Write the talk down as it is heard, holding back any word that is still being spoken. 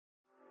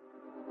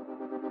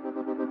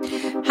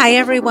Hi,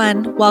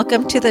 everyone.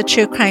 Welcome to the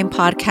True Crime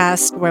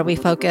Podcast, where we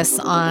focus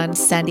on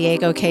San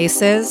Diego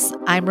cases.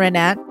 I'm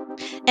Renette.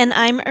 And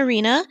I'm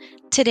Arena.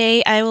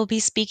 Today I will be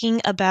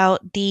speaking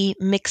about the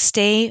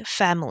Mcstay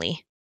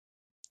family.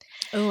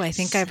 Oh, I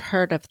think I've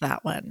heard of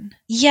that one.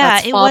 Yeah,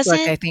 That's it Fallbrook,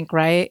 wasn't. I think,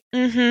 right?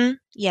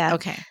 Yeah.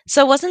 Okay.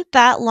 So it wasn't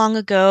that long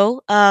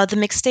ago. The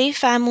Mcstay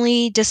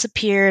family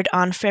disappeared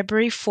on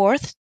February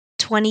 4th,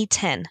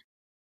 2010.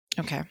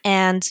 Okay.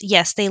 And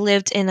yes, they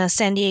lived in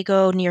San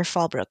Diego near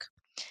Fallbrook.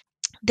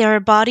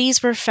 Their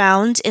bodies were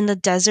found in the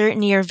desert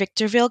near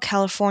Victorville,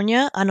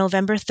 California on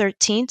November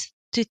 13th,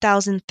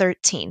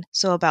 2013.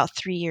 So about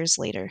 3 years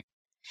later.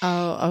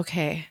 Oh,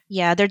 okay.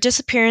 Yeah, their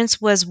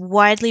disappearance was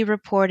widely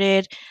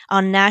reported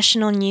on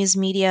national news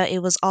media. It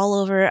was all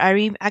over.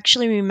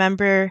 Actually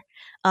remember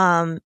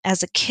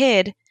as a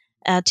kid,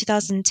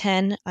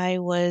 2010, I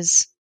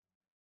was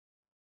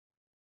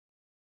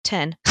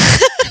 10.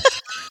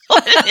 Why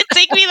did it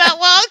take me that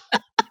long?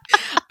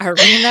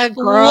 Arena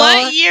What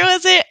girl. year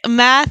was it?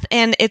 Math,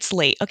 and it's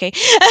late. Okay.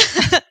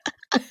 I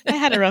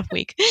had a rough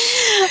week.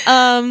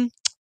 Um,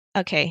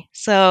 Okay,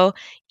 so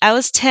I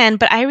was 10,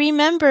 but I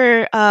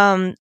remember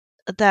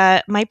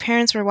that my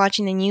parents were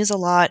watching the news a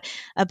lot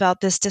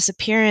about this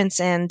disappearance.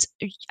 And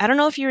I don't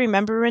know if you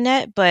remember,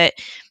 Renette, but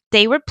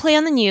they would play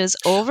on the news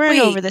over and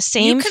over Wait, the you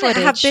same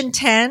couldn't have footage. been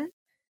 10?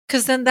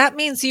 Because then that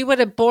means you would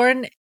have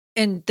born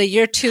in the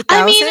year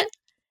I mean, 2000?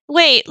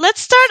 wait,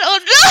 let's start.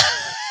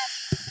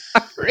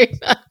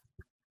 Arena.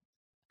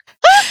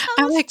 I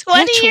I'm was like, bitch,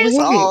 20 years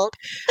wait. old.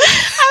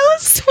 I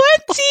was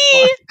 20.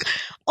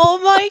 Oh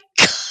my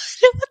God,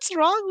 what's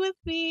wrong with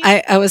me?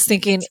 I was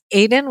thinking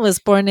Aiden was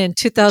born in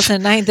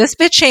 2009. This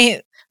bitch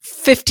ain't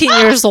 15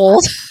 years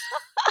old.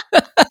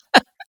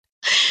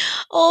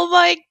 Oh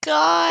my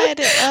God.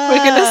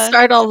 We're going to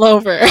start all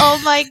over.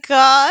 Oh my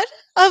God.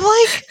 I'm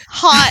like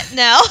hot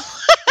now.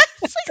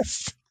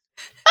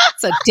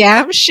 It's a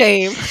damn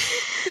shame.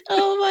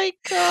 Oh my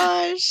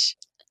gosh.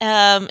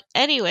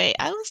 Anyway,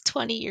 I was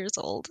 20 years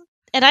old.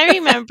 And I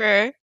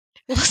remember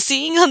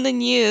seeing on the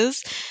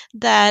news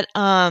that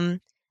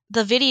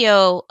the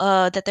video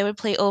that they would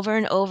play over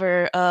and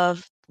over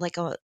of like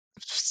a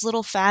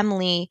little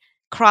family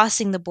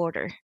crossing the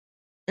border.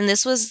 And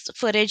this was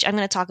footage. I'm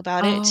going to talk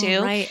about it Oh,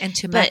 too. right. And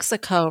to But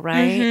Mexico,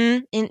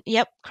 right?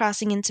 yep,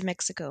 crossing into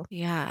Mexico.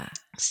 Yeah.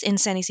 In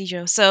San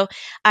Isidro. So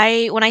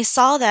when I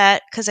saw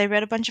that, because I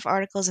read a bunch of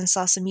articles and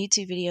saw some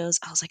YouTube videos,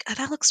 I was like, oh,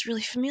 that looks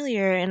really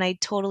familiar, and I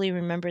totally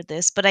remembered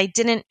this, but I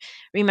didn't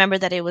remember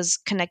that it was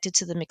connected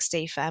to the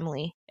Mcstay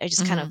family. It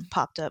just kind of Mm-hmm.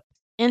 popped up.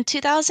 In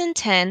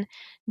 2010,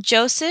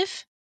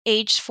 Joseph,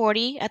 age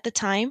 40 at the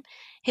time,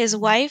 his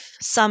wife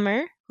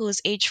Summer, who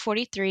was age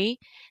 43,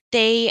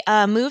 they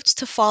moved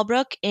to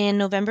Fallbrook in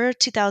November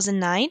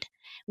 2009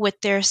 with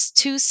their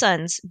two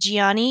sons.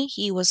 Gianni,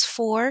 he was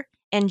 4,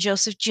 and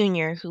Joseph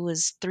Jr., who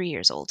was 3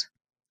 years old,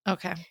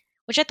 Okay.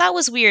 which I thought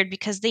was weird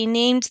because they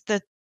named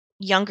the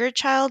younger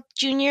child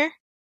Junior,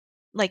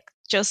 like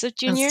Joseph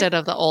Jr. Instead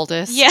of the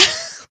oldest. Yeah.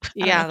 I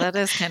don't Yeah, know. that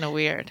is kind of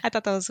weird. I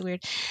thought that was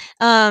weird.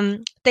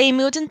 They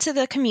moved into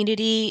the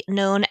community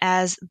known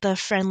as the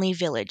Friendly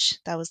Village.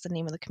 That was the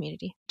name of the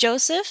community.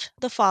 Joseph,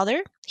 the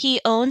father, he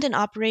owned and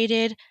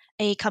operated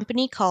a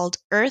company called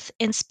Earth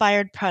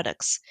Inspired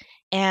Products,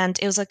 and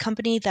it was a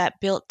company that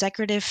built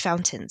decorative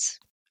fountains.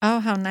 Oh,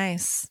 how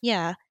nice.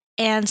 Yeah.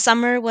 And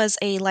Summer was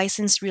a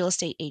licensed real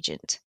estate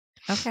agent.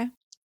 Okay.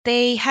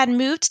 They had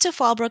moved to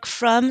Fallbrook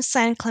from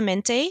San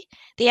Clemente.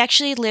 They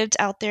actually lived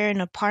out there in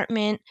an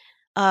apartment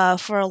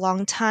for a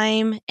long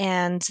time,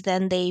 and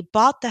then they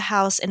bought the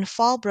house in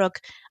Fallbrook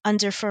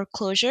under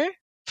foreclosure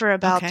for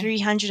about Okay.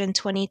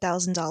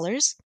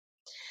 $320,000.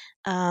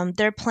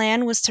 Their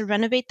plan was to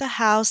renovate the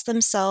house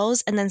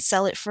themselves and then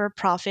sell it for a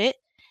profit.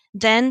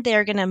 Then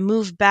they're going to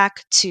move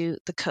back to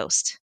the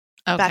coast,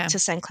 back Okay. to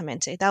San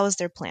Clemente. That was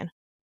their plan.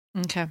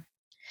 Okay.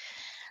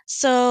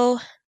 So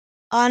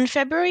on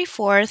February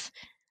 4th,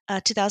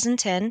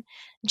 2010,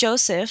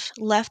 Joseph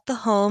left the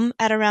home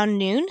at around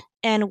noon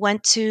and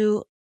went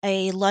to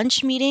a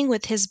lunch meeting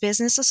with his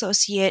business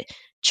associate,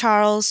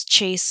 Charles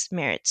Chase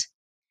Merritt.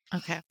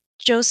 Okay.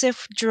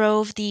 Joseph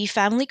drove the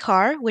family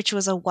car, which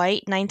was a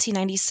white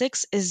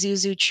 1996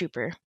 Isuzu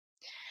Trooper.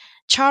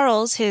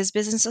 Charles, his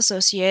business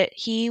associate,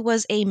 he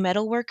was a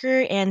metal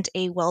worker and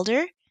a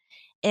welder,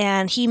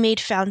 and he made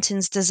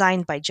fountains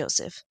designed by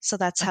Joseph. So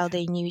that's how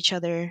Okay. they knew each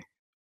other.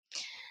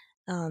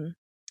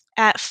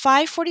 At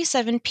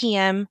 5:47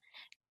 p.m.,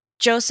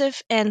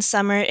 Joseph and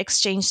Summer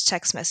exchanged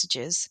text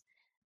messages.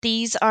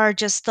 These are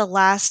just the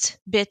last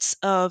bits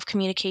of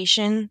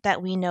communication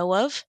that we know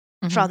of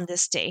Mm-hmm. from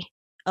this day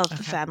of the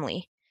Okay.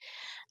 family.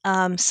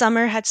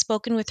 Summer had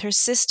spoken with her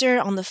sister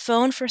on the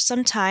phone for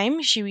some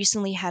time. She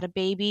recently had a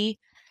baby.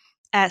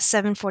 At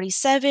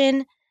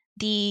 7:47,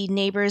 the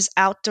neighbor's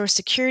outdoor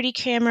security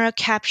camera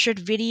captured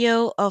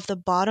video of the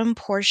bottom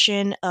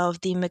portion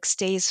of the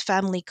Mcstay's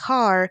family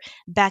car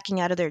backing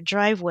out of their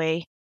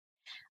driveway.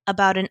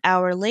 About an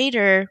hour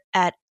later,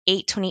 at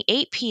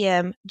 8:28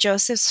 p.m.,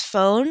 Joseph's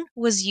phone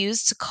was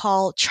used to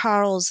call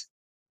Charles'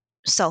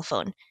 cell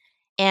phone,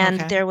 and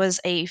Okay. there was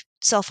a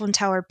cell phone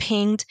tower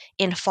pinged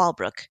in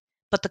Fallbrook,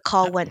 but the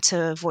call Okay. went to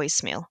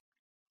voicemail.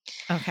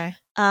 Okay.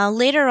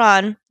 Later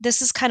on,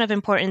 this is kind of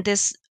important.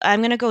 This I'm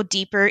going to go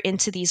deeper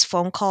into these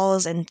phone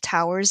calls and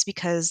towers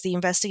because the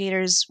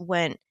investigators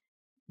went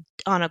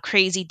on a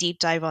crazy deep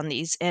dive on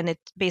these, and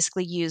it's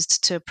basically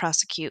used to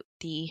prosecute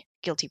the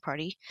guilty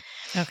party.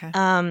 Okay.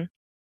 Um,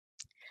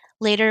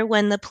 Later,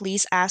 when the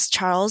police asked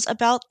Charles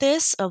about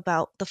this,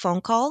 about the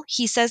phone call,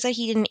 he says that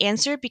he didn't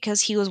answer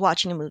because he was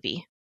watching a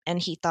movie and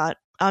he thought,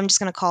 I'm just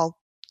going to call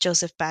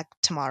Joseph back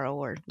tomorrow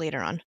or later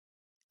on.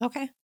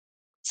 Okay.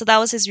 So that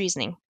was his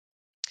reasoning.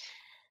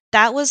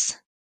 That was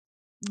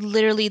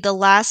literally the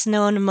last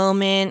known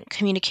moment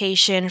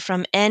communication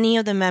from any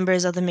of the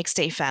members of the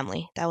Mcstay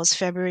family. That was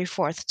February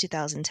 4th,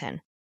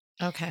 2010.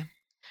 Okay.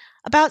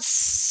 About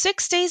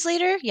 6 days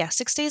later,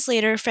 6 days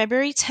later,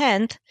 February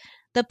 10th,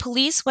 the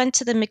police went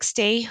to the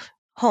Mcstay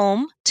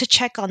home to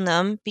check on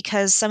them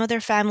because some of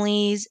their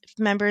families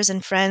members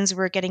and friends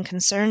were getting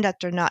concerned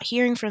after not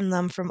hearing from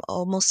them from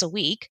almost a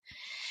week.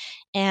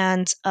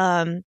 And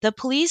the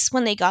police,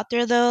 when they got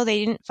there, though,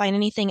 they didn't find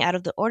anything out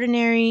of the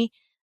ordinary,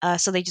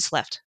 so they just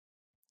left.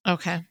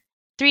 Okay.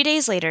 3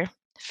 days later,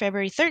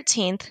 February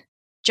 13th,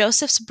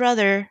 Joseph's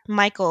brother,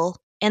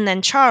 Michael, and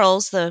then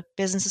Charles, the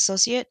business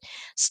associate,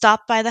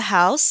 stopped by the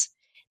house.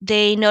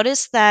 They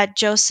noticed that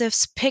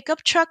Joseph's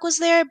pickup truck was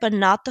there, but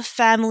not the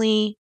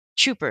family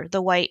trooper,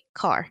 the white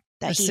car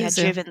that he had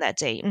Isuzu. driven that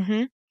day.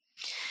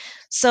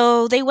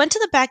 So they went to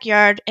the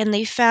backyard and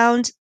they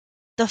found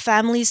the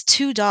family's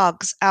two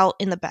dogs out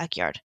in the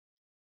backyard,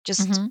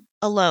 just Hmm.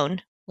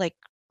 alone. Like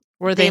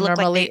Were they they looked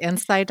like normally they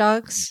inside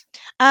dogs?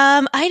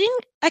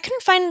 I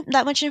couldn't find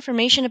that much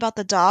information about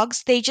the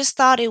dogs. They just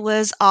thought it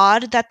was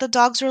odd that the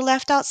dogs were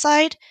left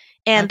outside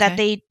and that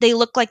Okay. they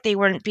looked like they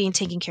weren't being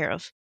taken care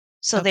of.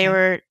 So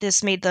Okay.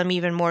 this made them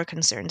even more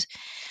concerned.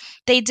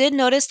 They did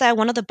notice that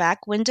one of the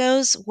back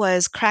windows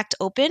was cracked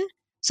open,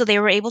 so they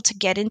were able to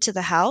get into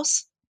the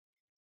house.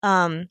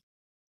 Um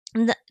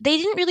they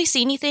didn't really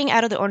see anything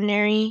out of the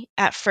ordinary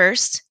at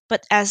first,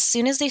 but as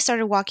soon as they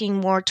started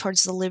walking more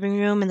towards the living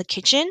room and the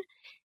kitchen,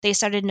 they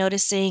started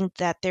noticing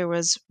that there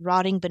was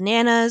rotting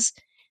bananas,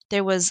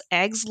 there was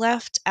eggs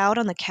left out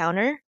on the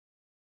counter,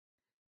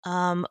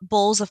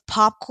 bowls of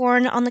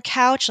popcorn on the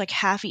couch, like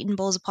half-eaten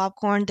bowls of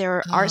popcorn. There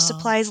were art Oh.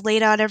 supplies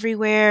laid out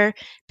everywhere,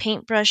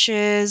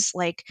 paintbrushes,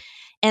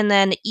 and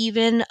then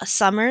even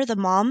Summer, the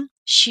mom,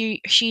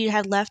 she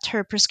had left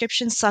her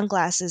prescription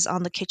sunglasses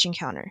on the kitchen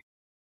counter,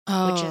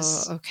 which Oh,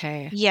 is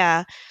okay.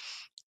 yeah.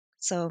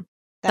 So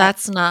that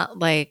That's not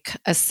like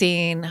a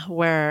scene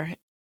where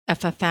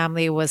if a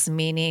family was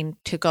meaning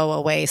to go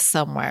away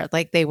somewhere,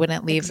 like they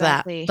wouldn't leave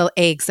exactly. the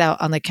eggs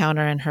out on the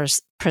counter and her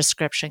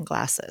prescription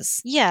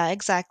glasses. Yeah,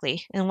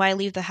 exactly. And why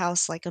leave the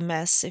house like a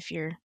mess if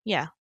you're,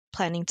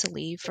 planning to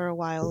leave for a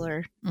while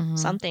or Hmm.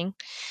 something?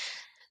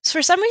 So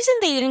for some reason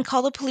they didn't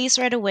call the police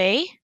right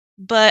away,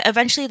 but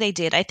eventually they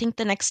did. I think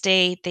the next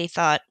day they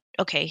thought,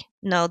 okay,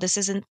 no, this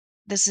isn't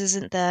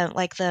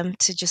them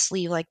to just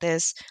leave like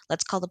this.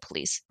 Let's call the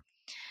police.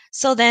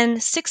 So then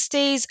 6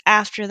 days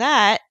after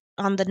that,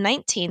 on the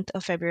 19th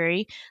of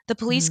February, the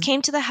police Hmm.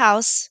 came to the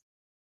house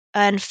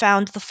and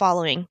found the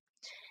following.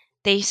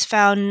 They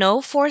found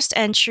no forced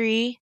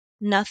entry,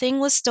 nothing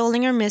was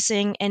stolen or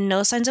missing, and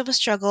no signs of a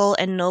struggle,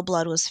 and no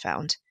blood was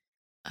found.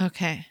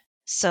 Okay.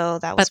 So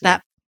that was But weird.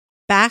 that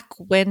back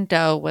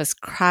window was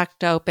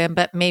cracked open,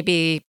 but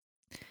maybe,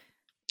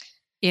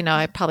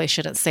 I probably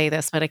shouldn't say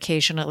this, but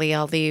occasionally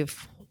I'll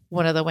leave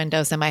one of the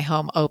windows in my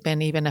home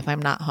open, even if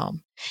I'm not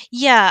home.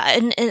 Yeah,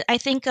 and I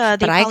think But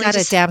they I probably got a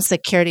just. damn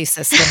security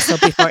system. So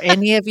before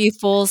any of you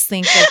fools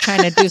think of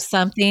trying to do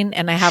something,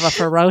 and I have a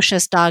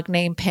ferocious dog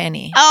named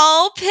Penny.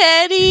 Oh,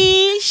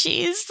 Penny,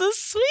 she's the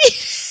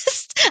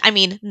sweetest. I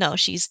mean, no,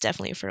 she's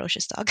definitely a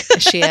ferocious dog.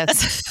 She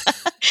is.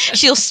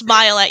 She'll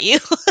smile at you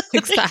with her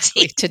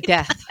Exactly, to teeth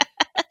death.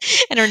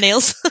 and her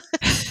nails.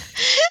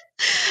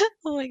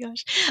 Oh my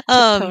gosh. Tiptoe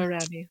Um,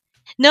 around you.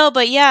 no,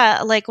 but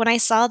yeah, like when I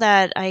saw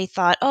that, I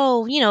thought,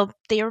 oh,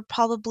 they were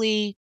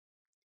probably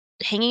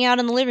hanging out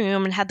in the living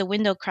room and had the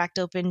window cracked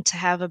open to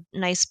have a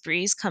nice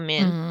breeze come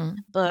in. Mm,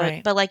 But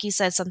right. but like you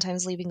said,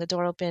 sometimes leaving the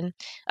door open,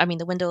 I mean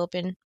the window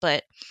open.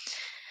 But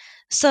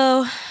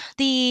so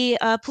the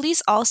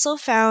police also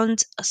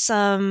found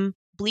some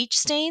bleach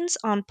stains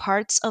on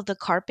parts of the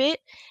carpet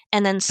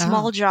and then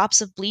small Oh.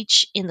 drops of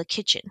bleach in the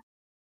kitchen.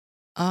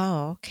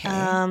 Oh, okay.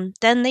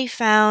 Then they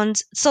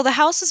found so the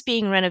house was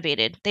being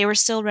renovated. They were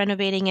still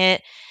renovating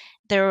it.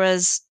 There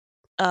was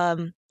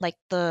like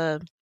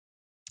the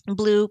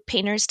blue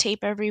painter's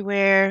tape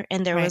everywhere,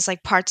 and there Right. was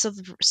like parts of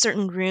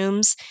certain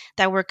rooms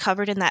that were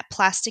covered in that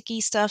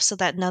plasticky stuff so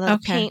that none of the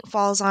Okay. paint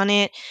falls on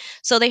it.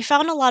 So they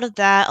found a lot of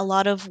that, a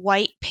lot of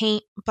white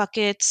paint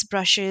buckets,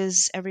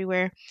 brushes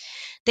everywhere.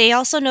 They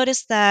also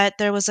noticed that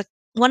there was a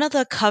one of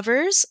the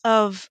covers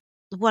of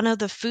one of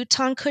the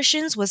futon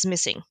cushions was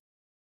missing,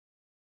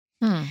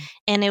 Hmm.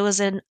 and it was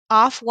an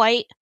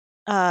off-white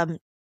um,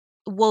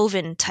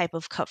 woven type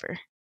of cover.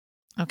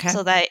 Okay.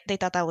 So that they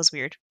thought that was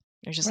weird.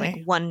 There's just like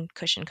Right. one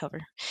cushion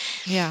cover.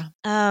 Yeah.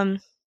 Um,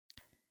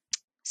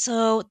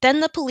 So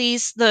then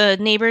the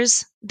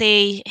neighbors,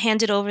 they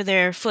handed over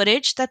their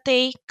footage that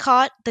they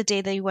caught the day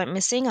they went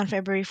missing on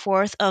February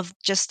 4th of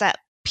just that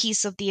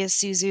piece of the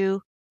Isuzu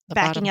The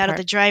backing bottom out of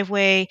the part.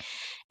 driveway.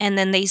 And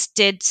then they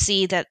did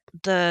see that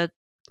the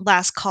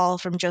last call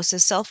from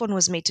Joseph's cell phone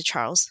was made to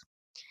Charles.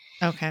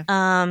 Okay.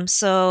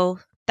 So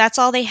that's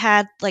all they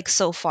had like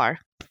so far.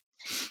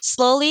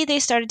 Slowly, they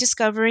started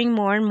discovering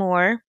more and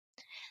more.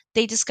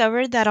 They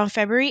discovered that on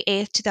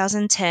February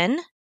 8th, 2010,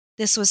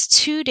 this was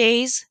 2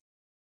 days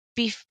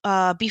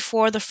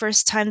before the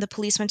first time the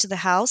police went to the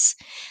house,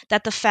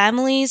 that the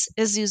family's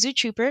Isuzu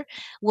Trooper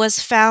was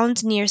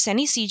found near San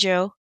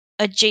Isidro,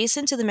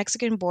 adjacent to the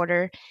Mexican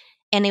border,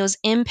 and it was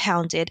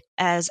impounded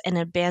as an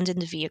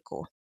abandoned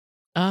vehicle.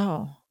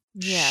 Oh,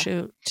 Yeah.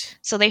 shoot.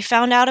 So they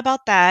found out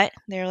about that.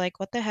 They're like,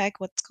 what the heck?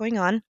 What's going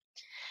on?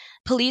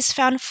 Police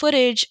found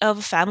footage of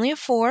a family of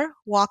four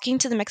walking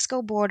to the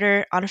Mexico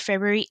border on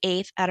February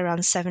 8th at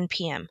around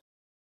 7 p.m.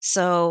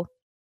 So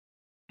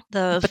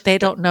the, But they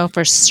the don't know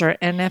for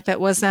certain if it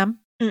was them?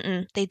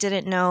 they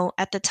didn't know.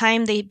 At the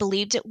time, they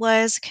believed it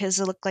was because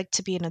it looked like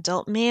to be an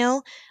adult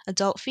male,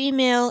 adult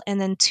female,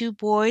 and then two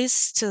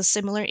boys to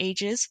similar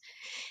ages.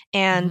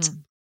 And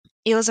Mhm.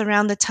 it was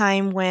around the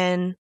time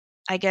when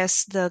I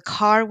guess the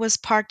car was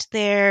parked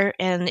there,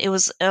 and it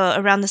was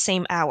around the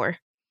same hour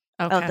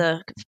of Okay.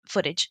 the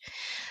footage.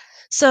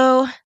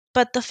 So,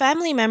 but the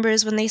family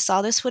members, when they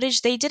saw this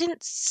footage, they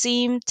didn't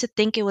seem to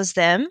think it was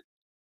them.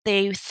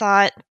 They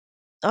thought,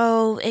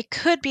 oh, it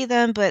could be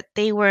them, but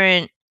they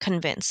weren't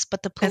convinced.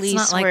 But the It's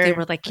not police like they were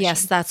were like,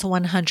 "Yes, pushing. that's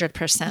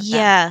 100% them."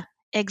 Yeah,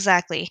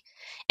 exactly.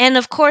 And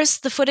of course,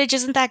 the footage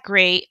isn't that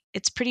great.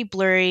 It's pretty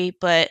blurry,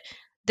 but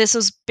this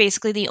was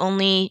basically the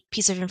only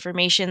piece of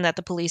information that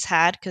the police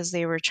had because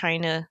they were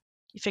trying to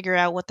figure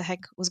out what the heck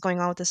was going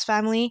on with this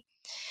family.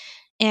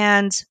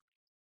 And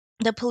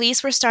the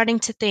police were starting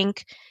to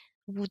think,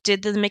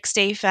 did the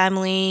Mcstay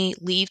family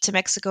leave to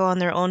Mexico on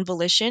their own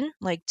volition?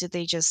 Like, did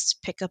they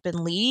just pick up and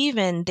leave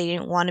and they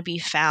didn't want to be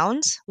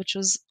found? Which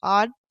was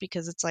odd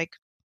because it's like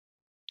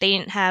they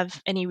didn't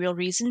have any real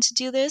reason to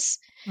do this.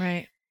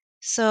 Right.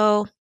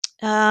 So,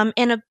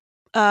 and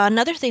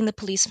another thing the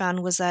police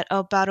found was that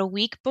about a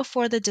week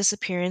before the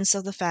disappearance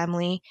of the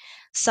family,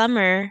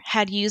 Summer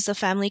had used the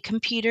family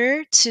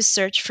computer to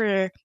search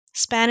for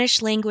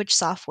Spanish language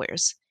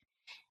softwares.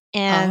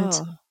 And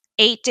Oh,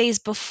 8 days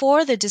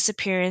before the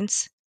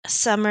disappearance,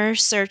 Summer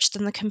searched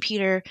on the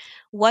computer,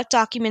 what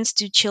documents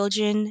do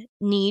children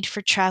need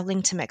for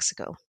traveling to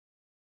Mexico?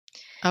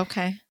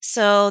 okay.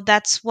 So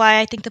that's why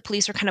I think the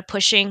police were kind of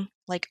pushing,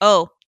 like,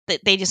 oh,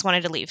 they just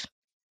wanted to leave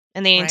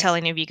and they didn't Right. tell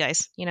any of you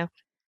guys.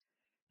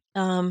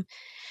 Um,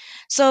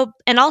 so,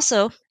 and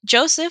also,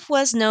 Joseph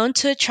was known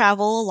to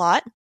travel a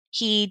lot.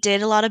 He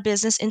did a lot of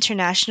business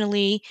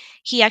internationally.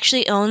 He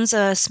actually owns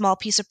a small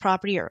piece of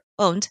property, or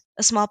owned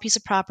a small piece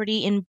of property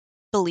in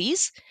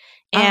Belize,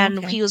 Oh, and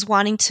okay. he was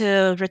wanting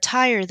to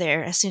retire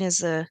there as soon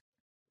as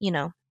you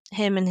know,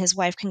 him and his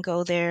wife can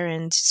go there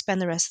and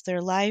spend the rest of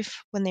their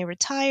life when they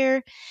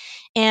retire.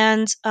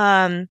 And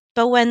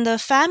but when the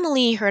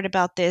family heard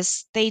about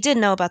this, they did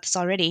know about this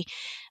already,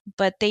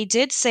 but they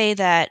did say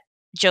that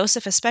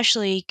Joseph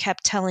especially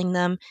kept telling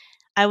them,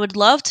 I would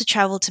love to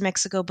travel to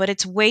Mexico, but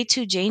it's way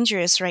too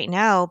dangerous right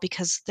now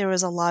because there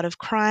was a lot of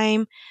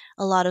crime,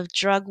 a lot of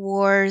drug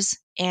wars,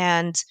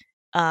 and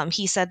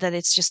he said that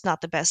it's just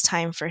not the best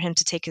time for him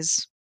to take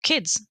his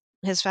kids,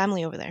 his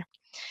family over there.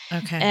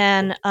 Okay.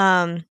 And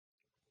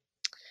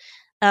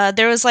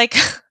there was like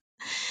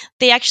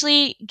they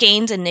actually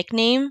gained a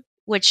nickname,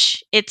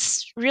 which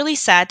it's really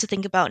sad to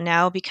think about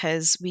now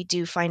because we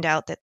do find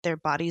out that their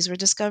bodies were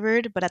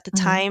discovered, but at the Mhm.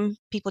 time,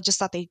 people just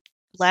thought they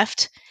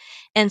left.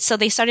 And so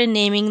they started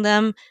naming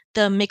them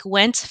the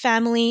McWent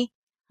family,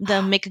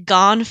 the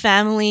McGone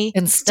family,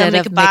 the Instead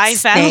of McBuy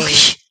family.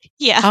 McStay.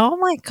 Yeah, Oh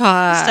my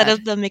instead god.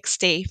 of the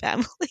McStay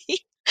family.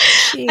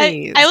 I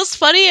Jeez. was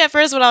funny at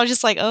first when I was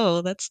just like,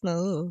 oh, that's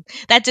no.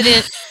 That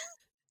didn't,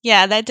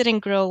 yeah, that didn't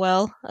grow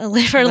well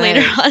for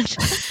later Right. on.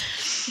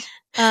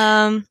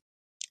 Um,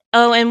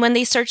 Oh, and when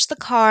they searched the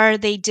car,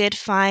 they did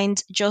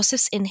find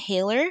Joseph's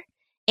inhaler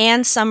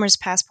and Summer's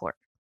passport.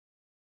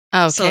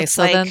 So Okay, it's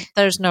so then like,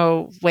 there's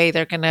no way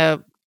they're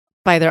gonna,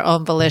 by their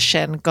own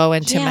volition, go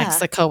into yeah,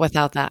 Mexico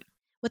without that.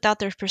 without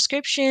their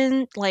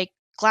prescription, like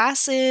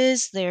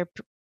glasses, their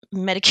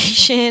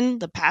medication,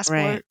 the Right.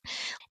 passport.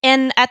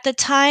 And at the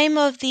time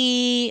of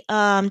the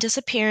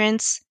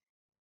disappearance,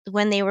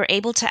 when they were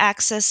able to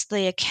access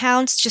the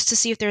accounts just to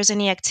see if there was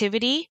any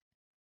activity,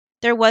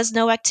 there was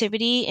no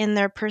activity in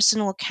their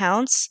personal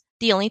accounts.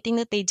 The only thing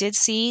that they did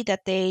see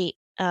that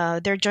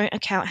their joint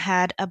account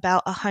had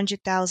about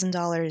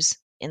 $100,000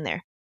 in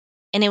there,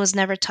 and it was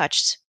never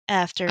touched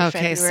after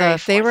Okay, so February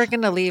if they were 4th.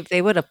 gonna leave,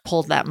 they would have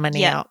pulled that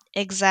money Yep, out.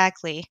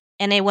 exactly.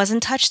 And it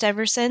wasn't touched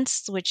ever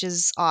since, which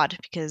is odd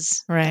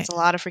because that's Right. a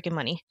lot of freaking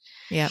money.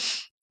 Yep.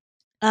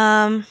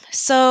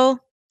 So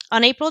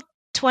on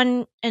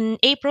in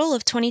April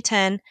of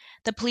 2010,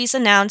 the police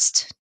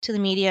announced to the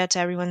media, to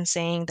everyone,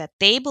 saying that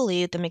they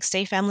believed the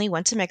Mcstay family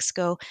went to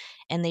Mexico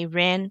and they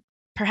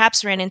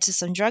perhaps ran into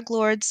some drug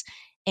lords,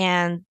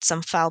 and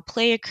some foul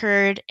play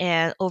occurred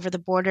and over the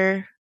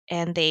border,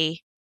 and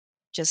they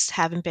just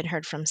haven't been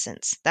heard from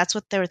since. That's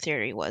what their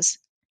theory was.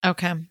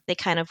 Okay. They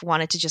kind of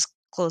wanted to just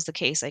close the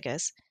case, I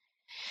guess.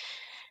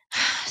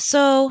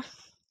 So,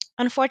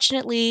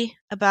 unfortunately,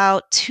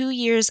 about 2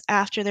 years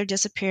after their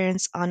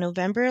disappearance on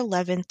November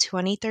 11th,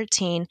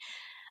 2013,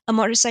 a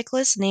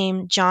motorcyclist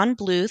named John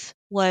Bluth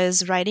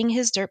was riding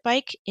his dirt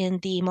bike in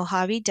the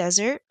Mojave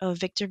Desert of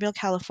Victorville,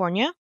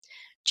 California,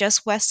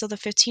 just west of the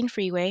 15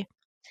 freeway.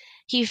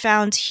 He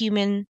found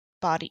human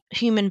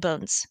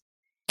bones.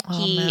 Oh,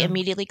 He man.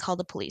 immediately called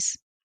the police.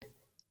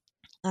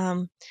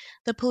 Um,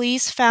 the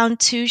police found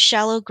two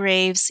shallow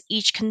graves,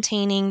 each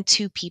containing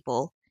two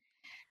people.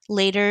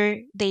 Later,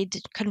 they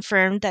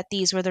confirmed that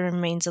these were the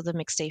remains of the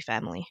Mcstay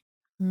family.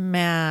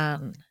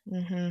 Man.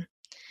 Hmm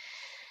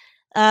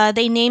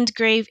They named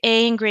Grave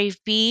A and Grave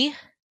B.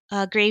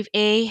 Grave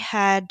A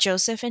had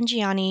Joseph and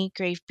Gianni.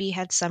 Grave B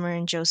had Summer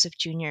and Joseph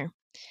Jr.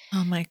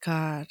 Oh, my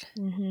God.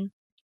 hmm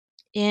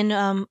in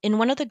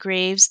one of the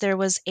graves, there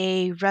was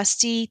a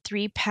rusty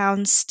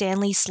 3-pound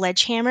Stanley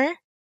sledgehammer,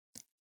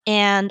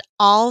 and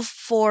all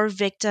four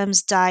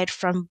victims died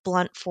from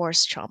blunt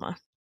force trauma,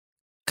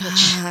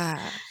 which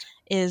God.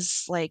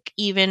 is like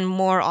even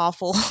more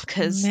awful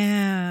because to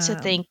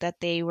Man. think that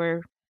they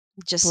were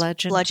just Bludgeoned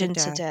to bludgeoned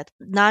to death. death.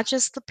 Not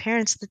just the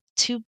parents, the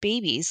two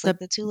babies, like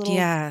The the two little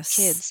yes.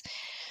 kids.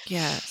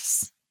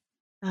 Yes.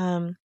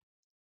 Um,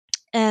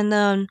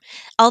 and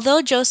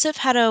although Joseph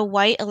had a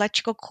white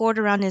electrical cord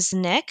around his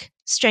neck,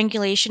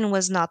 strangulation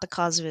was not the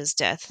cause of his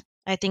death.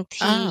 I think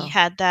he Oh,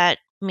 had that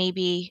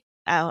maybe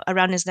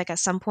around his neck at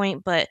some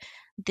point, but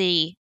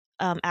the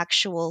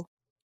actual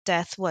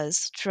death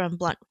was from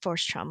blunt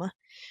force trauma.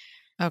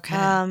 okay.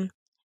 Um,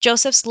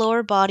 Joseph's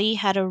lower body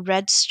had a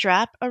red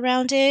strap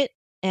around it,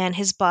 and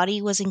his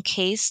body was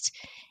encased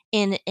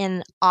in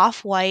an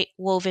off white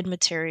woven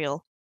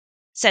material,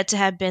 said to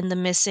have been the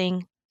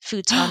missing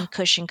futon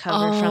cushion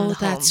cover from Oh, the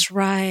home. that's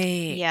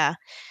right. Yeah.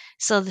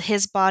 So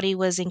his body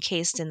was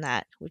encased in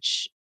that,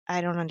 which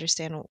I don't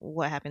understand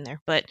what happened there.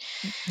 But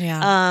Yeah.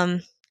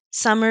 um,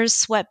 Summer's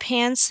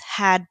sweatpants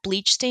had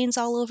bleach stains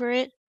all over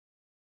it.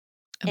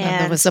 And then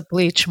there And was a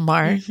bleach mhm,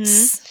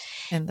 marks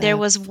in there the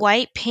was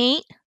white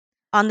paint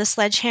on the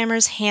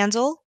sledgehammer's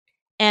handle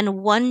and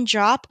one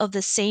drop of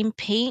the same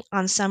paint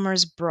on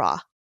Summer's bra.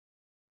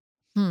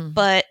 hmm.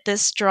 But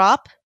this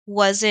drop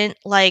wasn't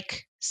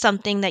like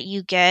something that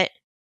you get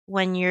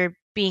when you're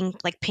being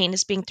like paint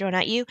is being thrown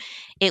at you.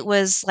 It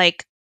was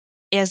like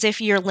as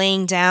if you're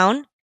laying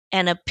down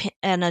and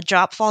a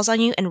drop falls on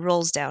you and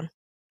rolls down.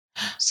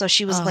 So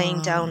she was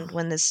laying down Oh,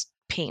 when this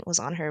paint was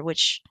on her,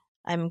 which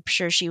I'm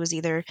sure she was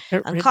either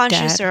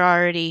unconscious dead. or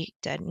already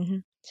dead.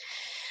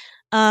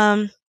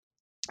 Um,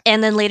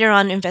 and then later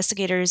on,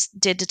 investigators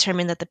did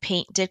determine that the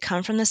paint did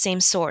come from the same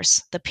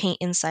source, the paint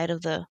inside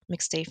of the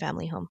Mcstay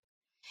family home.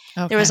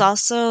 There was Okay.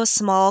 also a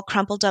small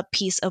crumpled up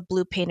piece of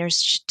blue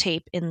painter's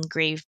tape in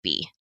grave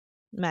B,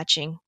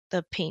 matching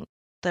the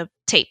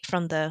tape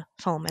from the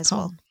home as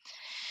well. Home.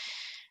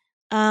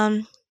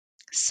 Um,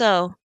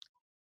 so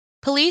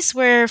police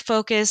were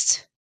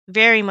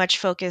very much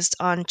focused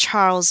on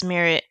Charles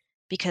Merritt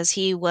because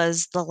he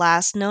was the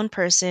last known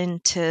person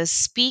to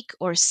speak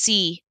or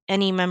see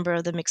any member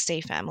of the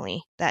Mcstay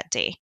family that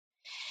day.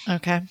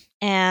 Okay.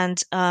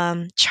 And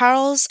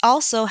Charles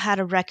also had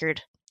a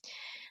record.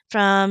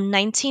 From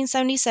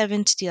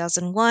 1977 to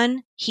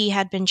 2001, he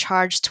had been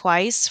charged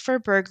twice for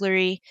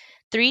burglary,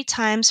 3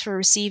 times for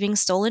receiving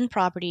stolen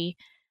property,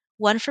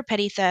 one for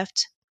petty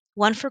theft,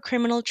 one for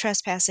criminal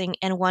trespassing,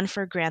 and one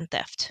for grand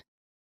theft.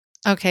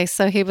 Okay,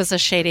 so he was a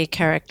shady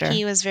character.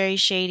 He was very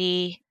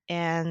shady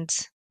and,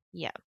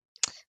 yeah,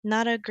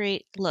 not a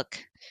great look.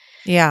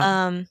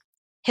 Yeah. Um,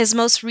 his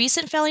most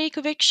recent felony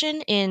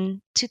conviction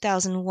in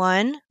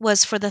 2001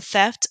 was for the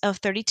theft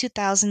of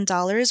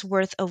 $32,000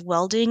 worth of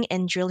welding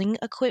and drilling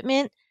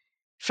equipment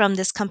from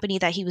this company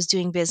that he was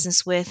doing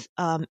business with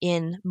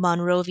in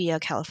Monrovia,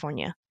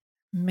 California.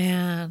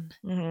 Man.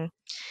 hmm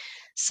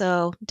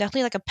So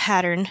definitely like a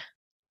pattern of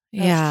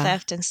Yeah.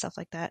 theft and stuff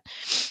like that.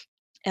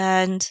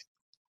 And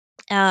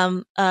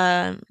um,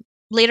 um,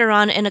 later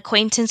on, an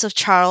acquaintance of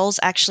Charles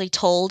actually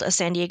told a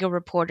San Diego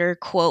reporter,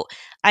 "quote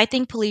I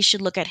think police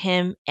should look at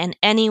him and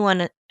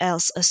anyone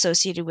else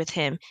associated with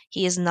him.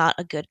 He is not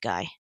a good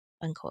guy."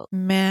 Unquote.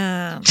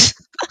 Man.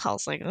 I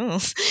was like, oh.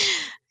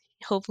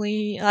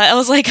 Hopefully, I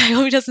was like, I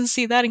hope he doesn't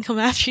see that and come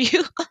after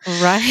you.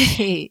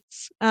 Right.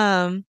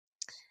 um,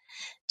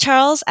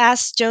 Charles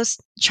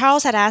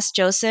had asked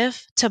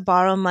Joseph to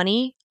borrow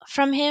money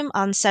from him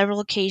on several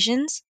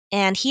occasions,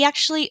 and he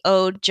actually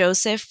owed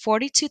Joseph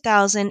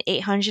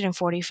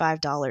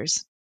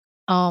 $42,845.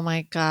 Oh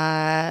my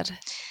God.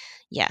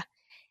 Yeah,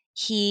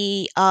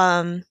 he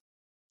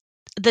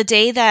the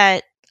day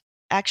that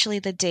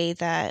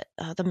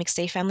the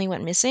Mcstay family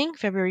went missing,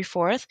 February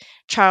 4th,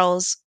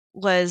 Charles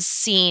was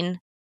seen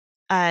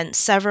on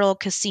several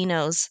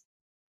casinos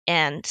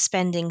and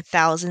spending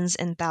thousands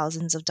and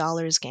thousands of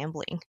dollars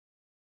gambling.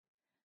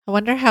 I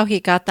wonder how he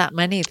got that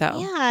money though.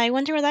 Yeah, I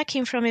wonder where that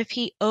came from if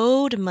he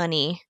owed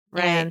money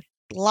Right. and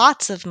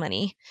lots of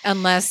money.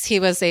 Unless he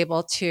was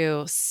able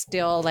to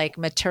steal like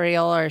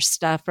material or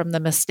stuff from the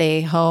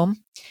Mcstay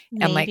home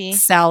and like Maybe.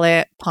 sell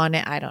it, pawn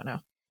it. I don't know.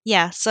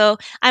 Yeah, so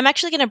I'm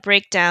actually going to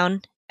break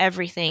down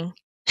everything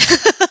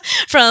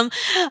from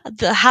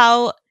the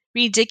how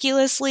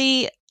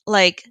ridiculously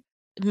like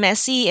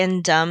messy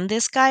and dumb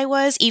this guy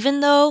was, even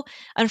though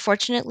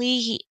unfortunately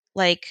he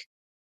like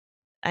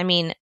I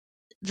mean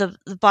the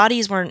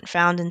bodies weren't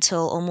found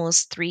until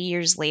almost 3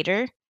 years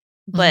later.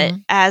 But Hmm.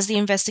 as the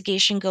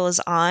investigation goes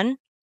on,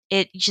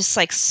 it just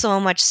like so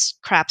much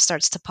crap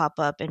starts to pop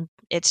up, and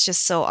it's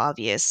just so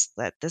obvious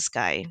that this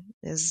guy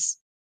is,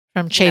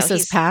 From you know, Chase's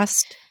he's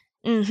past.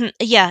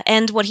 yeah,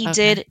 and what he Okay.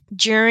 did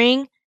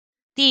during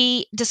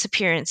the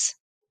disappearance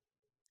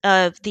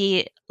of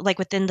the like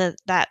within the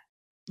that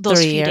those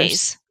 3 few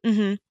years.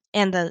 days,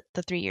 and the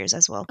 3 years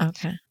as well.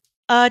 Okay.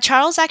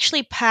 Charles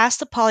actually passed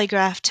the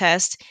polygraph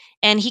test,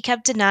 and he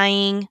kept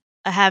denying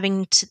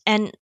having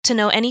to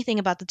know anything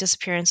about the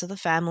disappearance of the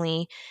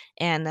family,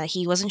 and that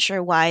he wasn't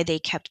sure why they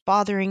kept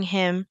bothering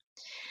him.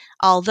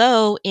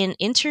 Although in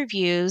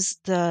interviews,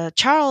 the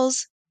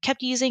Charles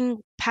kept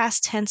using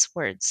past tense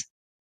words.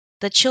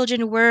 The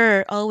children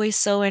were always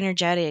so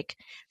energetic.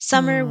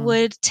 Summer Hmm.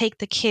 would take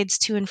the kids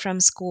to and from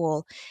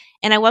school.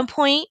 And at one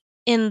point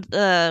in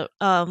the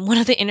one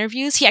of the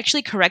interviews, he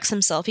actually corrects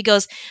himself. He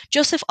goes,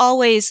 "Joseph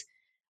always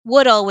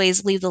would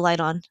always leave the light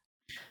on."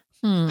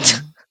 Hmm.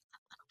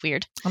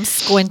 Weird. I'm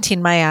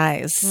squinting my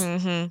eyes.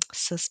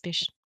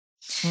 Suspicious.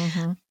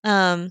 Hmm.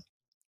 Um,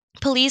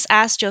 Police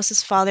asked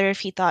Joseph's father if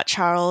he thought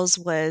Charles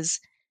was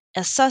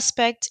a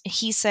suspect.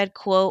 He said,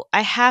 quote,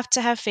 "I have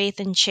to have faith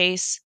in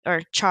Chase,"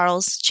 or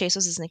Charles, Chase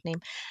was his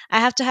nickname. "I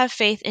have to have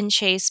faith in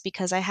Chase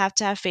because I have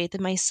to have faith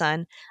in my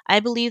son.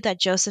 I believe that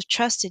Joseph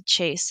trusted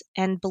Chase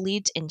and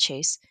believed in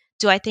Chase.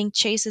 Do I think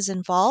Chase is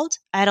involved?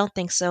 I don't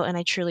think so, and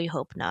I truly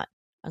hope not."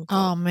 Unquote.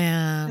 Oh That's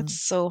man.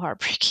 so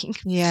heartbreaking.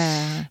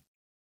 Yeah.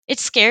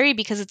 It's scary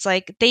because it's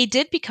like they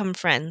did become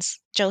friends,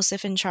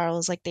 Joseph and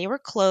Charles. Like they were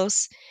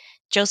close.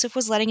 Joseph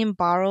was letting him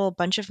borrow a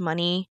bunch of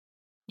money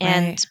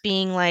and Right.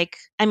 being like,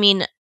 I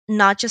mean,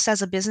 not just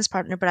as a business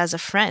partner, but as a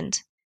friend.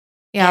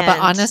 Yeah, but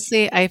And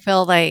honestly, I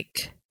feel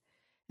like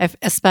if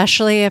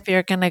especially if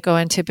you're gonna go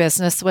into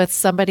business with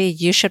somebody,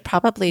 you should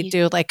probably you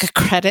do like a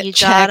credit you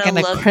check gotta and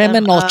a look them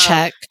criminal up.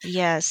 check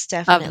Yes,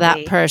 of that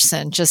definitely.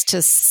 person Yeah,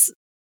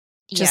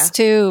 just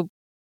to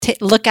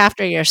look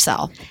after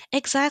yourself.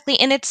 exactly.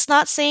 And it's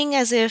not saying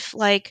as if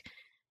like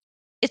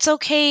it's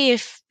okay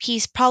if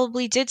he's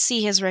probably did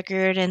see his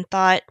record and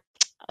thought,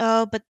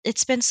 "Oh, but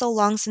it's been so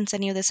long since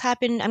any of this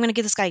happened. I'm going to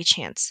give this guy a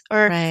chance."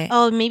 Or, Right.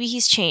 "Oh, maybe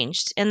he's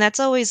changed." And that's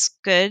always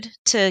good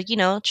to,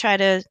 try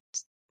to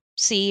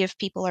see if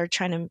people are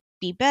trying to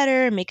be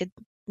better, make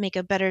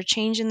a better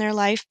change in their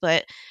life,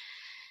 but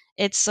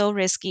it's so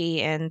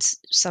risky and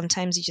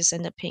sometimes you just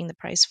end up paying the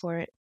price for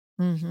it.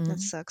 That Mhm.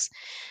 sucks.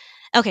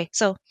 Okay,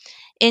 so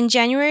in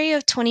January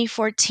of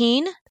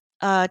 2014,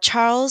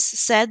 Charles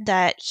said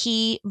that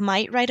he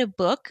might write a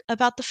book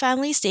about the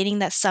family, stating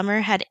that Summer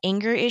had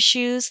anger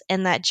issues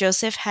and that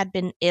Joseph had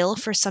been ill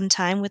for some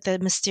time with a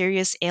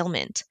mysterious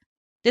ailment.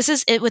 This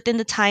is it within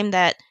the time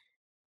that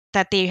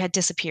they had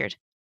disappeared.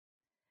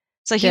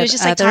 So he was Did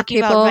just like other talking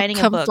about people writing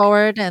a come book.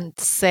 forward and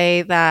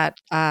say that,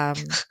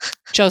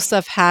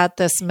 Joseph had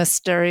this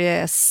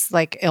mysterious,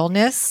 like,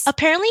 illness?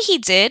 Apparently he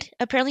did.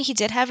 Apparently he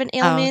did have an Oh,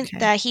 ailment okay.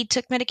 that he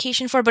took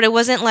medication for, but it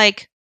wasn't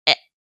like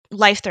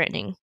life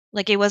threatening.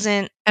 Like it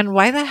wasn't. And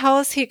why the hell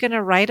is he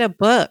gonna write a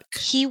book?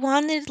 He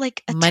wanted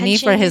like Money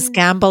for attention his and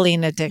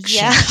gambling yeah,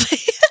 addiction.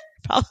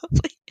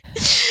 probably.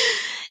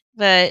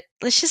 But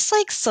it's just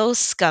like so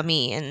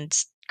scummy and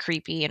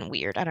creepy and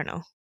weird. I don't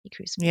know. He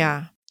creeps me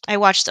out. Yeah, I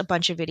watched a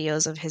bunch of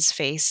videos of his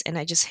face and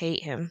I just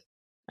hate him.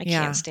 I can't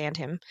yeah. stand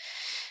him.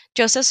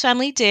 Joseph's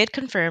family did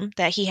confirm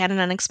that he had an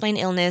unexplained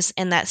illness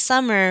and that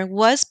Summer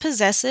was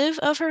possessive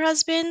of her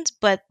husband,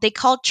 but they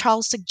called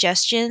Charles'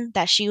 suggestion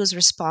that she was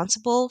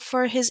responsible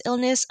for his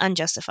illness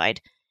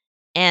unjustified.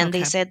 And they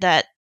Okay, said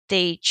that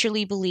they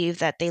truly believe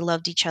that they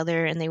loved each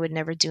other and they would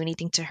never do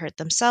anything to hurt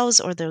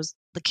themselves or the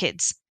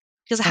kids.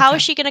 Because how is okay.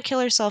 she going to kill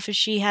herself if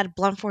she had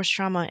blunt force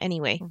trauma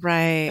anyway?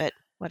 Right. But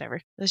whatever.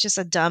 It was just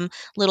a dumb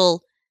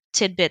little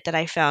tidbit that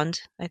I found.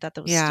 I thought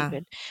that was Yeah.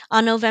 stupid.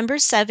 On November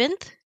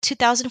 7th,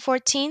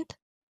 2014,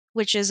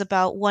 which is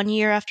about 1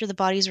 year after the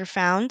bodies were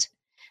found,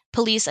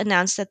 police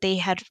announced that they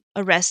had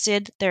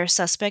arrested their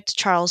suspect,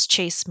 Charles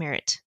Chase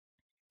Merritt.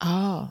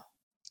 Oh,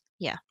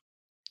 Yeah,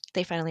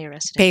 they finally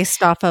arrested him.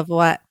 based off of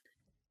what?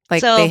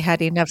 Like, they So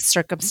had enough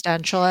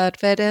circumstantial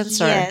evidence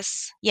or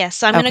yes, yes.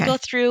 So I'm going to okay, go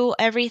through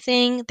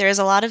everything. There's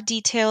a lot of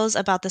details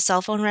about the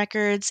cell phone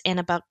records and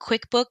about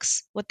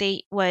QuickBooks,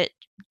 what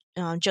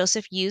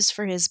Joseph used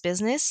for his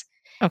business,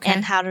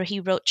 and okay, he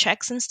wrote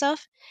checks and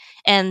stuff.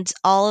 And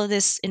all of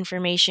this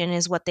information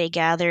is what they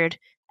gathered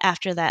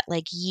after that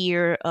like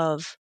year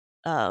of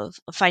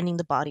finding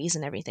the bodies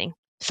and everything,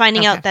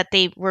 finding okay. out that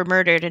they were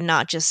murdered and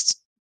not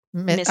just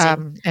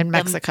missing. In The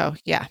Mexico,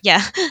 yeah.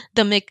 yeah,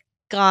 the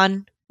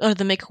McGon or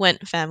the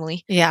McWent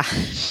family. Yeah.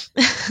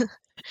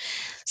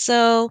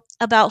 So,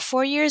 about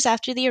 4 years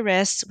after the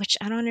arrest, which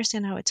I don't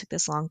understand how it took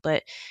this long,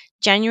 but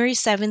January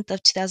 7th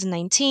of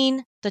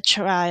 2019, the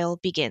trial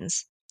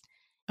begins.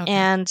 Okay.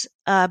 And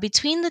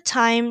between the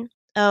time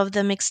of the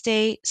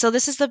Mcstay, so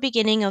this is the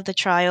beginning of the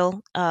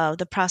trial.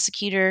 The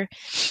prosecutor,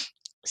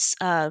 s-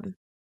 um,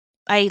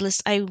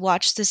 I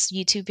watched this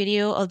YouTube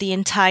video of the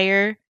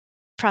entire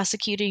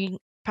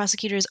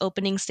prosecutor's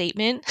opening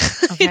statement.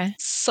 It's Okay.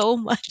 so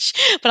much,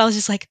 but I was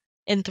just like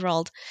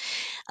enthralled.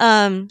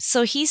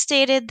 So he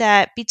stated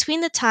that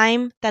between the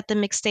time that the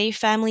Mcstay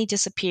family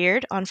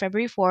disappeared on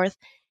February 4th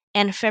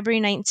and February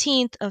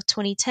 19th of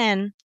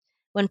 2010,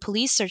 when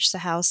police searched the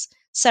house,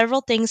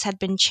 several things had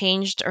been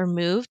changed or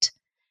moved.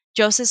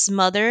 Joseph's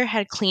mother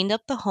had cleaned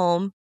up the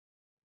home.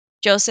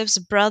 Joseph's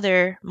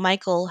brother,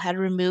 Michael, had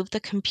removed the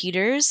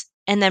computers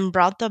and then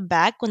brought them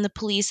back when the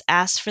police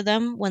asked for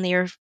them when they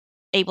were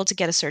able to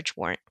get a search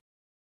warrant.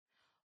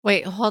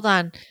 Wait, hold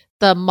on.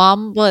 The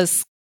mom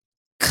was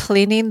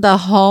cleaning the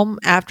home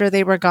after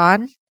they were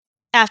gone?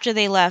 After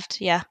they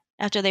left, yeah,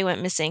 after they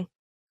went missing.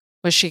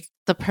 Was she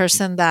the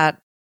person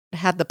that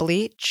had the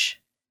bleach?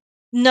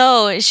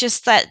 No, it's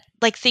just that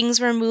like things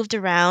were moved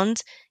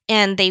around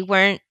and they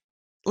weren't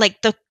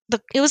like the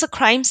it was a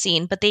crime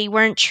scene, but they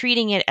weren't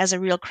treating it as a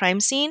real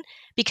crime scene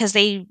because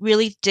they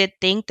really did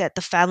think that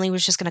the family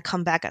was just going to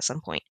come back at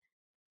some point.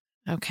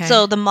 Okay.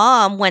 So the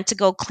mom went to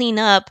go clean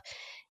up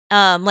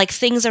like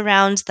things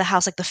around the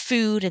house, like the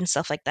food and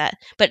stuff like that,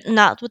 but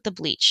not with the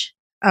bleach.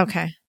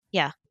 Okay.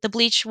 Yeah, the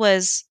bleach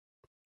was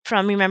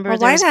from, remember Well,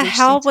 there why was the bleach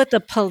hell stains. would the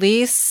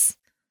police?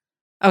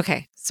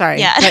 Okay, sorry.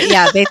 Yeah. But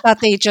yeah, they thought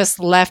they just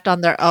left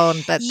on their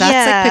own, but that's like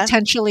Yeah.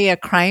 potentially a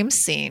crime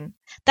scene.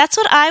 That's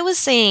what I was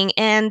saying,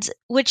 and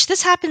which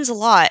this happens a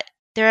lot.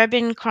 There have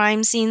been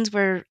crime scenes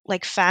where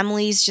like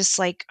families just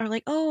like are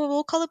like, "Oh,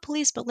 we'll call the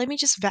police, but let me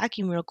just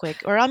vacuum real quick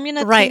or I'm going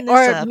to Right. clean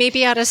this Or up."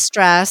 maybe out of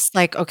stress,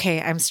 like,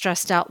 okay, I'm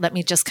stressed out. Let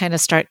me just kind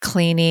of start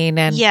cleaning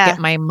and get Yeah,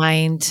 my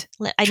mind,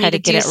 I try need to to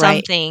get do it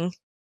right. something.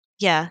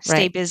 Yeah, stay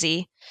Right.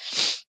 busy.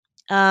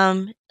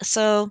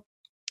 So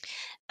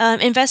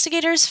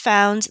investigators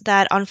found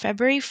that on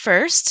February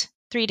 1st,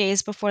 3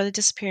 days before the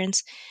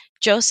disappearance,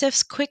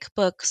 Joseph's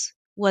QuickBooks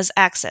was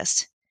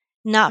accessed,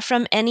 not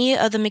from any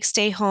of the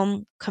McStay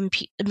home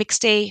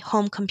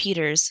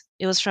computers.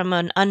 It was from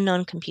an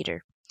unknown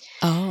computer.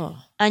 Oh.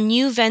 A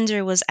new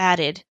vendor was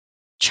added,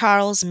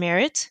 Charles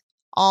Merritt,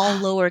 all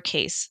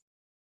lowercase.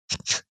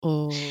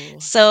 Oh,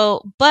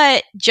 So,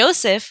 but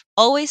Joseph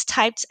always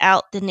typed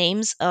out the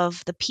names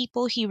of the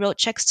people he wrote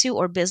checks to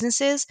or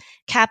businesses,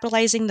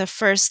 capitalizing the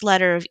first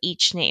letter of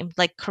each name,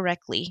 like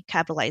correctly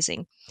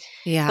capitalizing.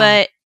 yeah.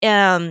 But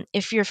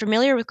if you're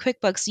familiar with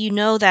QuickBooks, you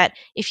know that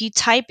if you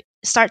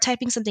start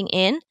typing something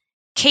in,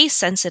 case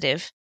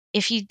sensitive.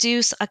 If you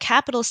do a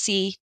capital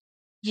C,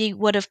 you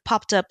would have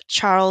popped up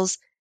Charles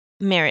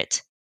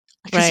Merritt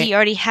because Right. he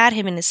already had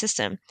him in the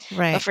system. But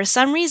Right. for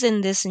some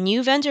reason, this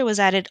new vendor was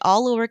added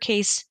all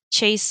lowercase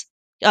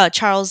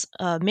Charles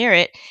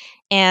Merritt,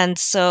 and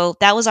so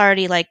that was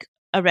already like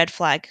a red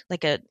flag,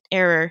 like a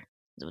error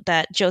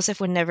that Joseph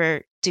would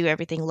never do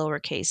everything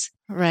lowercase.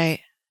 Right.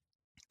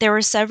 There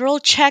were several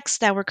checks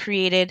that were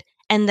created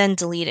and then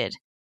deleted,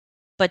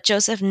 but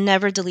Joseph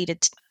never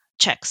deleted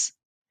checks.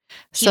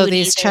 He So would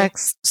these either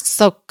checks,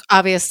 so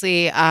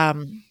obviously,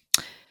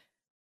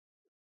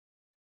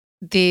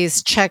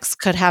 these checks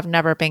could have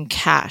never been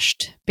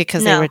cashed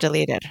because they were no,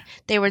 deleted.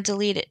 they were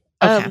deleted.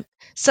 Okay.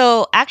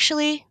 So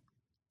actually,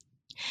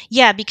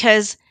 yeah,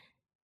 because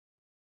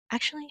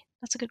actually,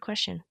 that's a good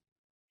question.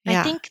 I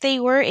Yeah. think they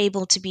were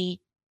able to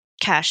be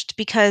cached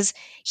because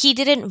he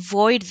didn't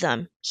void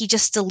them. He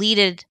just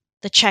deleted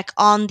the check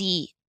on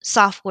the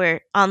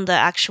software on the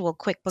actual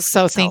QuickBooks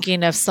So itself.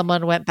 thinking if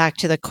someone went back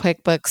to the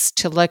QuickBooks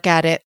to look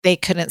at it, they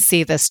couldn't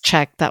see this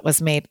check that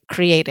was made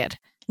created.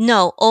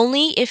 No,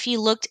 only if you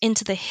looked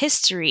into the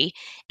history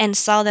and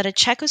saw that a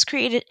check was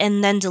created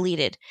and then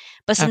deleted.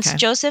 But since Okay.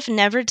 Joseph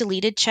never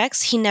deleted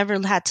checks, he never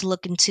had to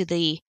look into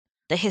the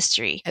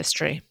history.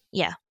 History.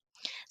 Yeah.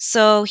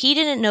 So he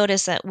didn't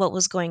notice that what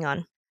was going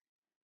on.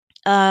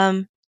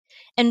 Um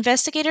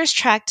Investigators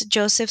tracked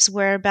Joseph's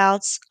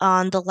whereabouts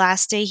on the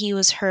last day he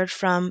was heard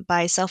from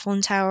by cell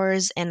phone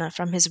towers and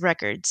from his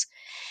records.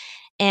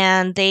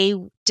 And they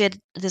did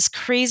this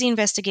crazy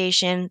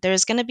investigation.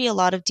 There's going to be a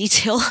lot of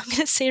detail I'm going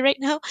to say right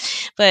now,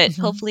 but Mhm.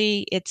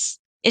 hopefully it's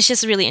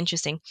just really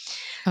interesting.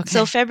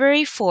 So Okay.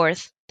 February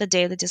 4th, the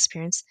day of the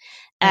disappearance,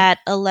 Right. at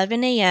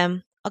 11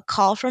 a.m., a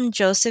call from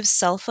Joseph's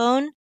cell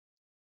phone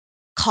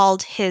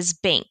called his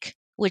bank,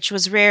 which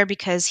was rare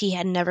because he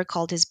had never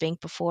called his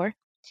bank before.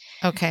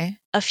 Okay.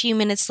 A few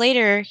minutes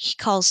later, he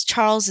calls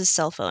Charles's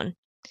cell phone.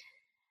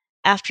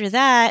 After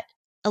that,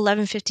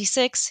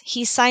 11:56,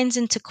 he signs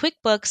into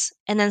QuickBooks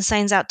and then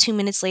signs out 2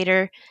 minutes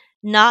later,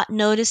 not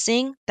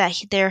noticing that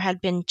there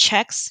had been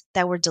checks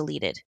that were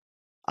deleted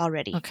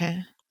already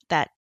Okay.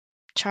 that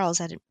Charles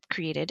had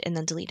created and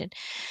then deleted.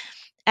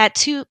 At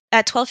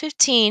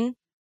 12:15,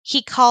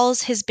 he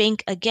calls his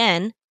bank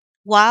again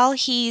while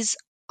he's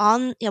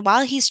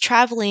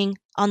traveling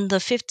on the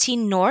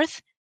 15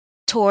 North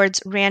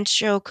towards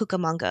Rancho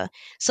Cucamonga.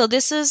 So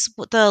this is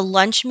the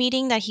lunch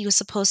meeting that he was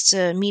supposed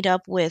to meet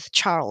up with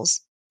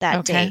Charles that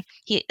Okay.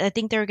 day. I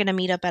think they were going to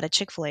meet up at a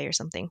Chick-fil-A or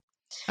something.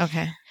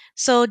 Okay.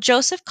 So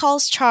Joseph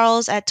calls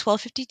Charles at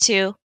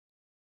 12:52,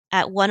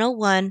 at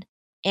 1:01,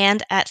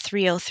 and at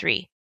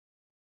 3:03.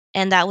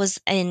 And that was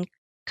in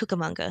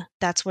Cucamonga.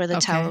 That's where the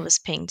tower Okay. was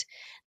pinged.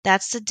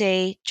 That's the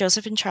day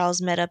Joseph and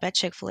Charles met up at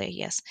Chick-fil-A.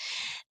 Yes.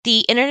 The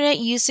internet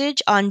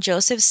usage on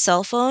Joseph's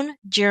cell phone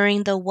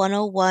during the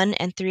 1:01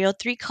 and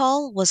 3:03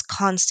 call was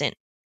constant.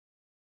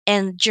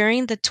 And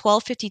during the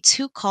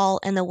 12:52 call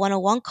and the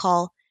 1:01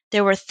 call,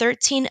 there were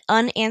 13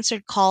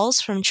 unanswered calls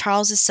from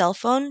Charles's cell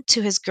phone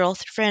to his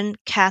girlfriend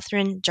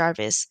Catherine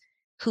Jarvis,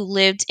 who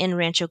lived in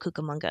Rancho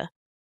Cucamonga.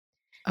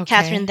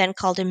 Catherine Okay. then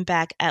called him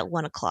back at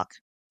 1 o'clock.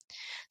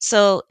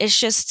 So it's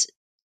just,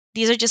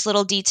 these are just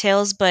little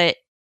details, but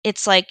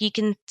it's like you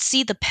can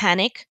see the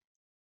panic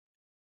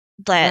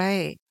that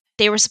Right.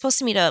 they were supposed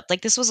to meet up.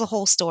 Like, this was a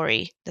whole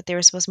story that they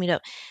were supposed to meet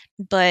up.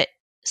 But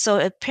so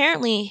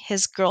apparently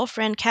his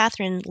girlfriend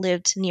Catherine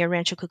lived near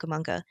Rancho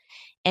Cucamonga,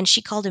 and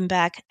she called him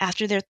back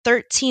after their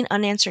 13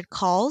 unanswered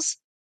calls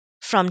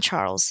from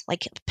Charles,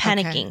 like Okay.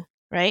 panicking,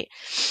 right?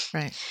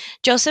 Right.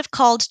 Joseph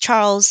called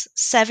Charles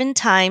 7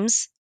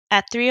 times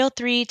at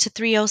 3:03 to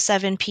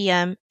 3:07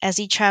 p.m. as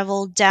he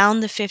traveled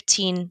down the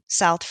 15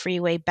 South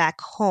Freeway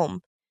back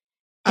home.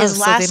 Oh, His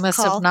so they last must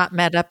have call, not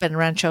met up in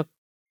Rancho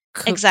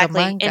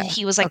exactly, and Cucamonga.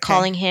 he was like Okay.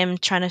 calling him,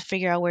 trying to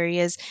figure out where he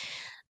is.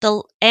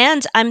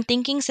 And I'm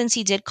thinking, since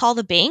he did call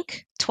the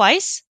bank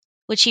twice,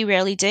 which he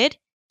rarely did,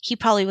 he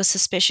probably was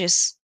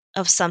suspicious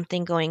of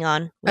something going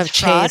on with Of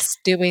fraud. Chase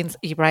doing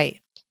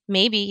right.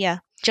 Maybe, yeah.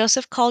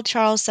 Joseph called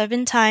Charles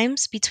 7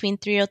 times between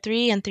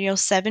 3:03 and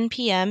 3:07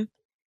 p.m.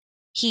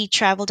 He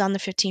traveled on the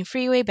 15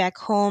 freeway back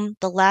home.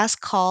 The last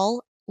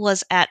call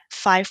was at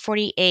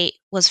 5:48,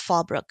 was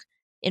Fallbrook,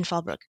 in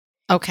Fallbrook.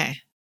 Okay.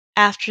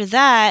 After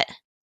that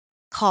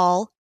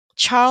call,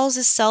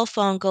 Charles's cell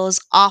phone goes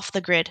off the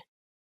grid,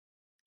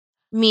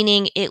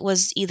 meaning it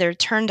was either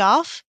turned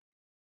off,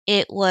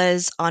 it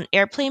was on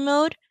airplane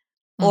mode,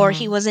 or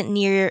he Mhm. wasn't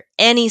near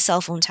any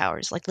cell phone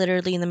towers, like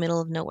literally in the middle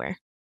of nowhere.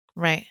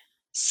 Right.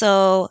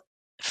 So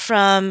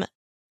from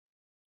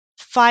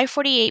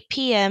 5:48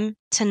 p.m.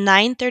 to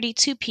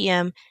 9:32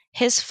 p.m.,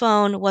 his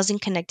phone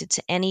wasn't connected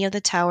to any of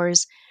the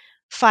towers.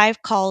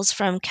 5 calls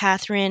from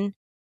Catherine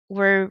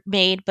were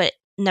made but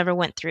never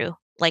went through.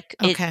 Like,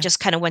 it Okay. just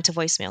kind of went to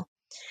voicemail.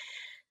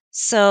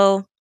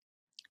 So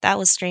that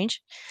was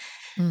strange.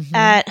 Mhm.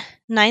 At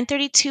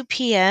 9:32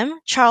 p.m.,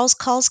 Charles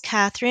calls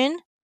Catherine.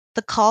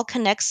 The call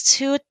connects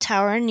to a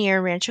tower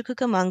near Rancho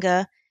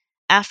Cucamonga.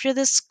 After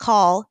this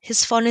call,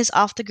 his phone is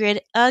off the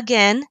grid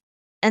again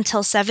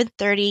until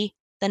 7:30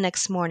 the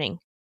next morning.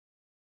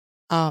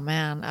 Oh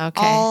man.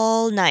 Okay.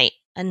 All night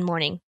and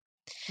morning.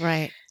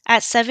 Right.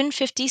 At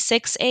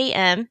 7:56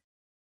 a.m.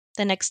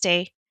 the next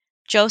day,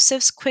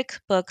 Joseph's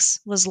QuickBooks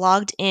was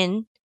logged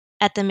in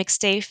at the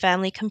Mcstay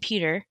family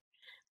computer.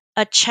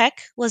 A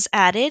check was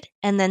added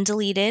and then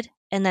deleted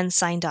and then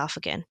signed off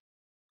again.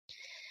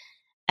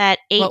 At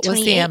What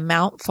was the 8:28,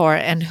 amount for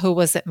it and who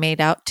was it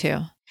made out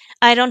to?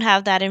 I don't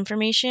have that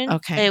information. It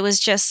Okay. was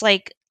just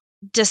like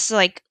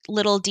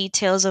little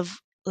details of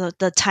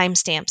the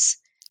timestamps,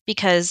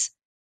 because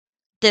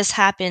this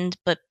happened,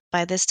 but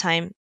by this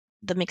time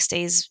the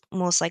McStays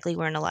most likely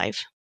weren't alive.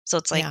 So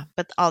it's like, Yeah.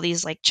 but all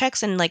these like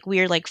checks and like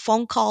weird like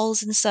phone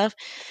calls and stuff.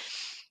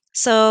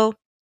 So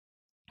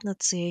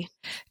let's see.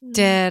 Mm,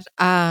 Did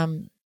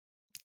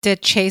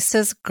did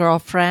Chase's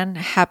girlfriend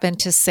happen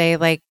to say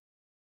like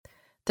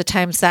the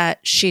times that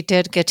she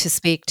did get to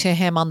speak to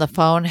him on the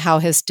phone, how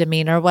his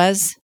demeanor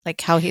was,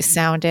 like how he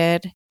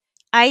sounded?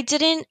 I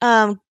didn't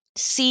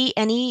see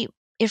any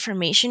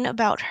information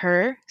about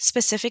her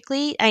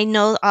specifically. I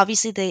know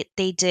obviously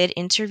they did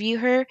interview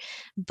her,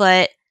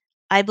 but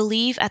I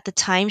believe at the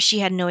time she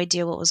had no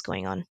idea what was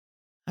going on.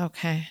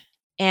 Okay.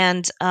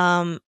 And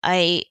I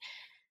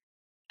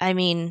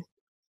mean,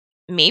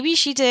 maybe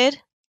she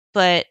did,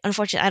 but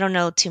unfortunately I don't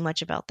know too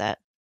much about that.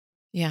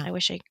 Yeah. I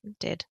wish I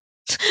did.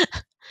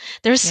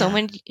 There's so Yeah.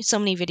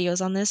 many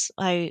videos on this.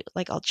 I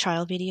like all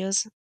trial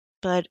videos.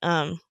 But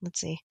let's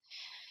see.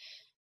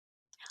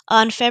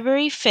 On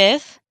February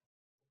 5th,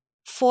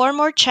 4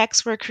 more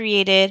checks were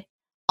created.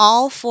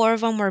 All 4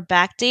 of them were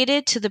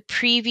backdated to the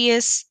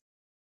previous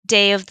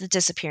day of the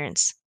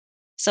disappearance.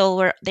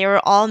 So they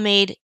were all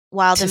made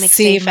while the To McStay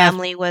see meth.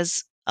 family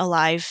was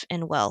alive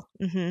and well.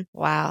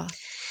 Wow.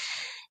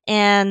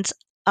 And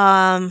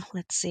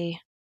let's see.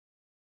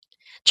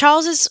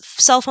 Charles's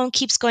cell phone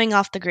keeps going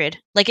off the grid.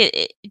 Like,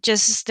 it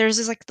just, there's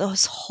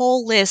this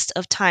whole list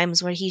of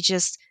times where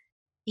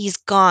he's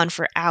gone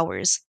for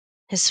hours.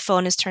 His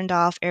phone is turned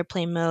off,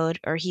 airplane mode,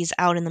 or he's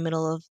out in the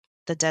middle of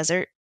the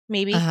desert,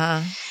 maybe.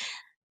 Uh-huh.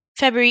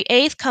 February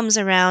 8th comes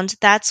around.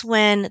 That's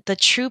when the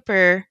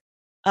trooper,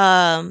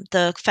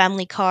 the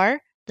family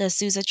car, the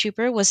Sousa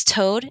trooper, was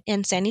towed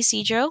in San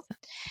Isidro.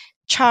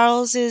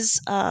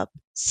 Charles's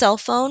cell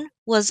phone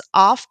was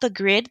off the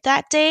grid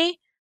that day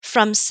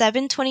from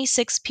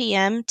 7:26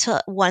 p.m.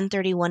 to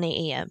 1:31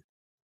 a.m.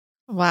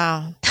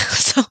 Wow.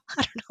 So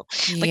I don't know.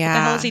 Like, what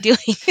the hell is Yeah. he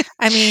doing?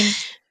 I mean,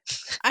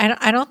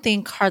 I don't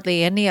think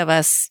hardly any of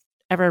us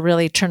ever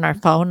really turn our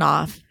phone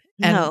off,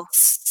 and No,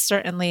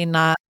 certainly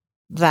not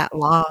that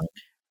long,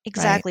 right?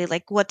 exactly.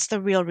 Like, what's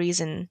the real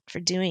reason for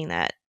doing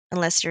that?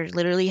 Unless you're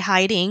literally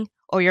hiding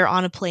or you're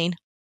on a plane.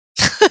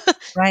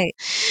 Right.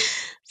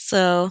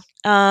 So,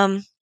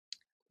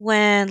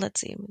 when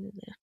let's see,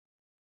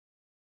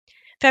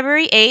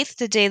 February 8th,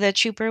 the day the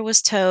trooper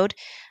was towed,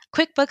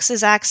 QuickBooks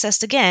is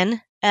accessed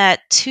again at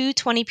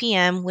 2:20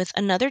 p.m. with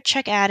another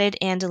check added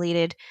and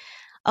deleted.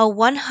 A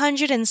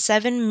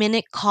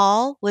 107-minute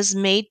call was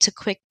made to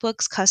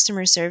QuickBooks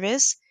customer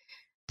service.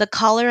 The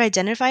caller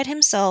identified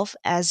himself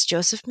as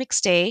Joseph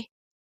Mcstay,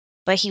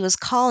 but he was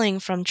calling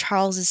from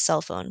Charles's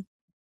cell phone.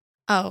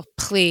 Oh,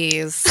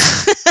 please.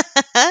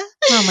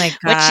 Oh my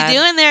What you god.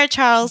 doing there,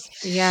 Charles?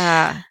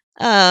 Yeah.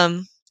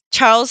 Um,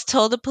 Charles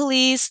told the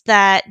police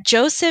that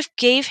Joseph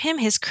gave him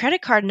his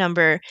credit card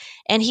number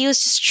and he was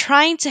just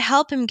trying to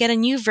help him get a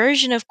new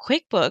version of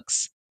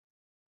QuickBooks.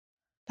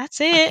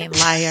 That's it. Fucking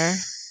liar.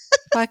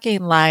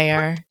 Fucking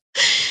liar.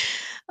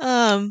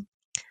 um,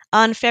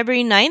 on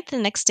February 9th, the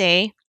next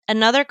day,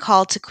 another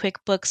call to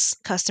QuickBooks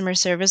customer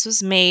service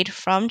was made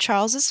from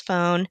Charles's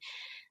phone.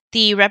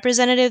 The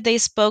representative they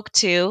spoke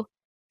to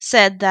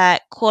said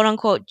that quote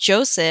unquote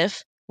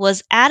Joseph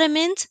was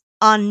adamant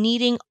on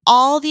needing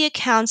all the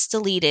accounts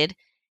deleted,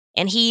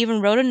 and he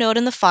even wrote a note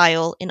in the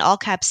file in all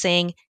caps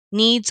saying,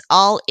 needs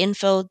all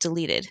info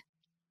deleted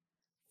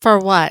For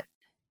what?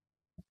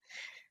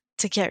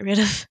 to get rid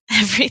of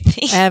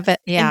everything and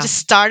Yeah. just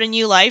start a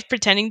new life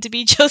pretending to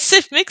be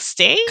Joseph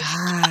McStay.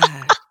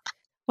 God.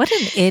 What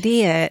an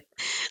idiot.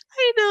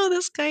 I know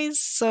this guy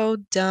is so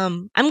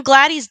dumb. I'm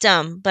glad he's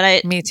dumb,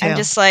 but Me I'm too.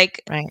 just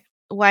like, Right.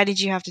 why did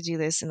you have to do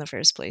this in the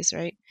first place,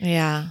 right?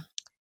 Yeah.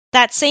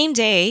 That same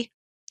day,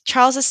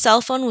 Charles's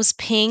cell phone was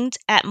pinged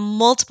at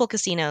multiple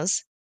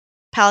casinos.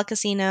 Pala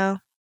Casino,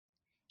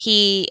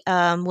 he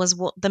was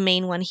the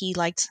main one he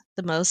liked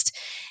the most,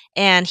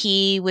 and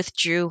he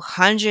withdrew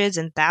hundreds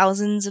and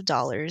thousands of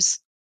dollars.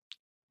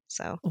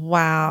 So there's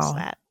Wow.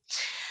 that.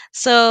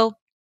 So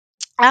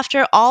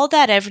after all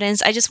that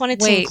evidence, I just wanted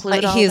to Wait, but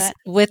include all he's that.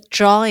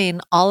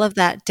 withdrawing all of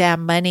that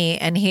damn money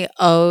and he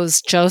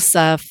owes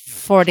Joseph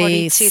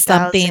 40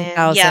 something 42,000. Yeah.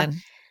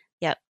 thousand.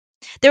 Yep.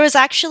 There was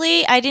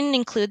actually, I didn't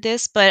include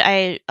this, but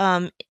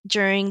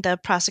during the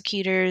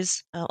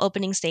prosecutor's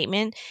opening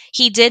statement,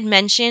 he did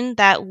mention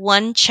that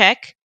one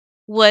check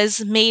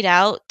was made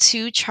out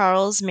to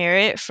Charles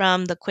Merritt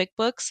from the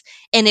QuickBooks,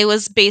 and it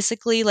was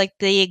basically like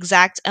the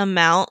exact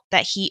amount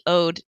that he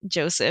owed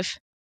Joseph.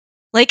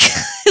 Like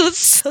it was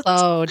so,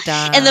 So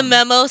and the dumb.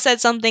 memo said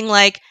something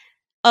like,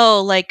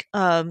 oh, like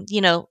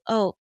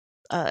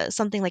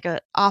something like a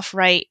off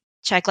right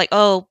check, like,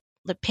 oh,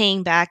 the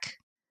paying back,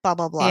 blah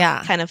blah blah,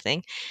 Yeah. kind of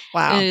thing.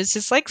 And Wow. it's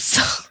just like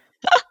so.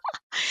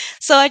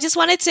 So I just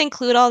wanted to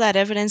include all that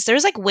evidence.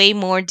 There's like way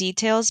more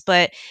details,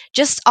 but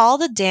just all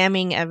the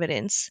damning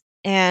evidence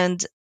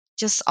and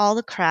just all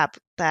the crap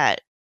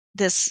that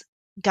this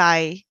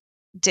guy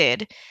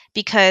did.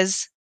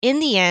 Because in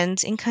the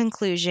end, in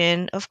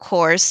conclusion, of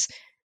course,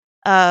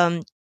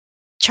 um,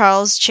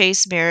 Charles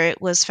Chase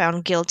Merritt was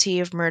found guilty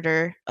of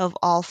murder of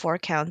all four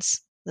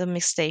counts, the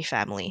Mcstay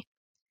family.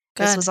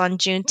 This Good. was on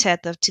June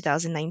 10th of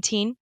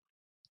 2019.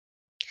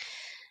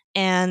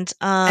 And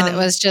And it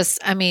was just,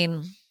 I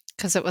mean,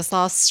 because it was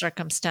all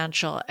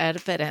circumstantial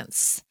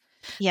evidence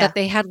yeah, that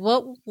they had.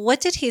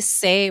 What did he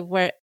say?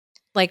 Where,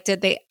 like,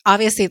 did they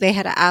obviously they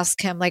had to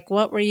ask him, like,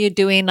 what were you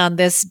doing on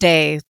this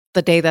day,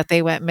 the day that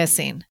they went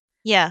missing?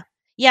 yeah.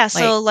 Yeah, Like,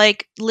 so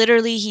like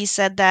literally he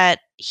said that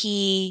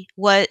he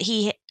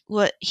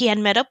had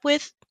met up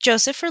with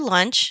Joseph for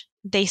lunch.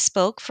 They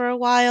spoke for a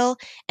while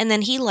and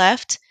then he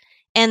left,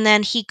 and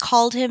then he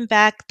called him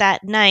back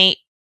that night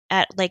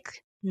at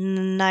like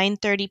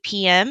 9:30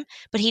 p.m.,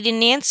 but he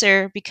didn't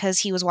answer because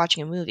he was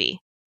watching a movie.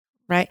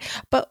 right.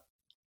 But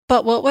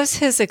what was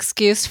his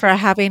excuse for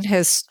having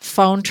his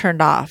phone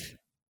turned off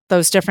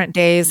those different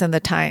days and the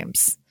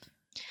times?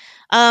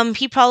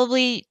 He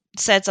probably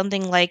said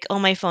something like, "Oh,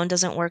 my phone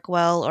doesn't work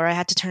well," or "I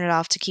had to turn it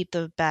off to keep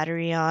the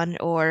battery on,"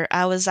 or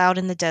 "I was out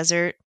in the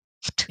desert."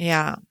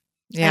 Yeah. I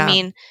Yeah.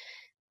 mean,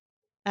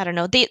 I don't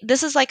know.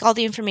 This is like all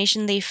the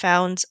information they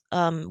found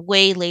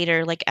way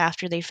later, like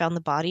after they found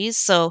the bodies.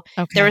 So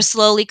they were Okay.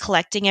 slowly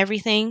collecting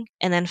everything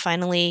and then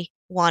finally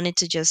wanted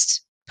to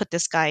just put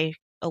this guy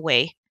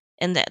away,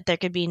 and that there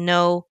could be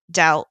no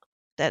doubt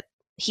that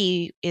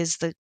he is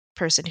the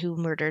person who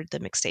murdered the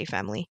McStay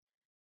family.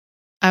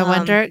 I Um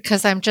wonder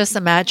because I'm just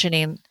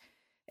imagining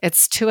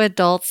it's two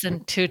adults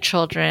and two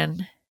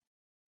children.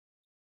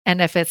 And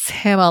if it's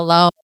him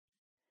alone,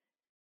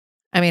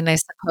 I mean, I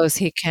suppose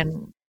he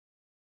can,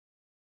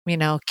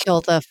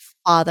 kill the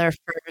father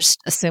first,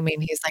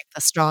 assuming he's like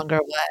the stronger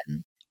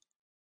one,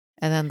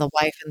 and then the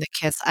wife and the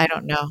kids. I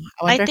don't know.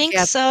 I I wonder if he think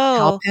had someone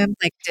help so. him.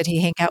 Like, did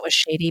he hang out with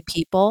shady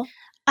people?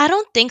 I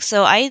don't think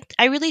so. I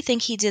really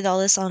think he did all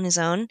this on his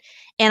own,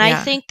 and I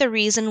Yeah. think the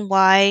reason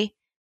why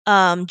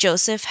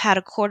Joseph had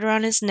a quarter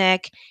on his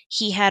neck,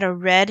 he had a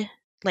red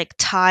like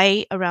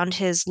tie around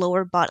his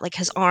lower body, like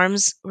his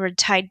arms were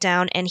tied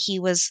down, and he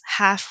was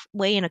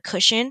halfway in a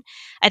cushion.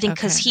 I think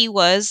because Okay. he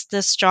was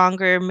the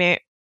stronger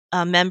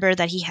member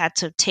that he had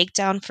to take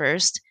down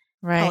first.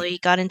 Right. Probably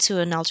got into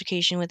an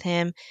altercation with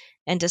him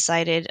and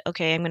decided,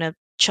 okay, I'm gonna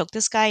choke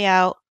this guy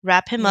out,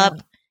 wrap him Yeah. up,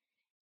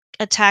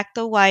 attack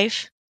the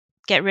wife,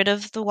 get rid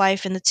of the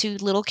wife and the two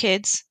little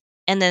kids,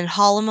 and then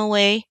haul him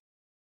away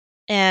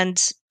and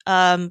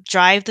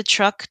drive the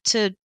truck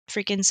to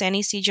freaking San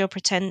Ysidro,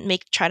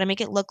 try to make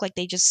it look like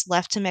they just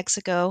left to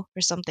Mexico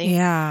or something,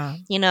 Yeah.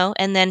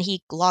 and then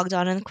he logged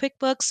on in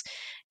QuickBooks,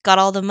 got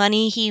all the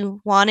money he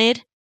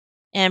wanted,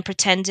 and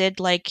pretended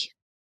like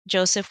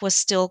Joseph was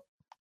still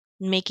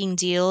making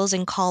deals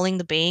and calling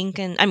the bank,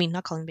 and I mean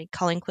not calling the bank,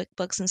 calling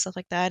QuickBooks and stuff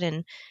like that.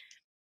 And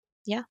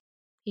yeah,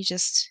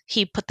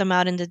 he put them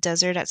out in the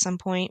desert at some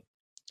point.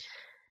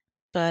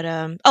 But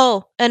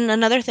oh, and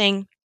another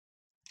thing,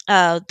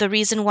 the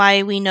reason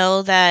why we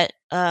know that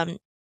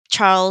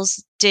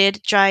Charles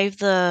did drive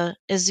the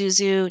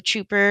Isuzu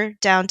Trooper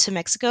down to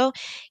Mexico,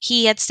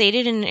 he had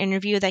stated in an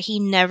interview that he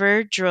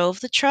never drove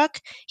the truck.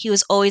 He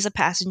was always a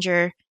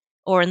passenger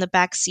or in the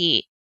back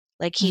seat.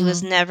 Like he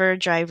was Mhm. never a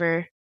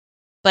driver,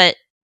 but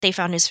they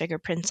found his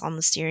fingerprints on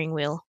the steering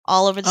wheel,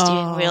 all over the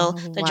steering wheel,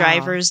 Oh, the wow.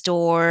 driver's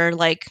door,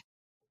 like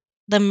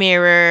the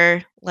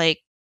mirror, like,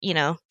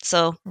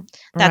 so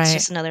that's Right.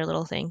 just another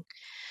little thing.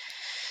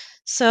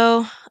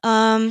 So,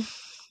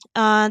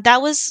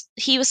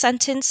 he was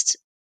sentenced.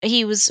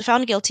 He was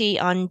found guilty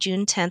on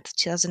June 10th,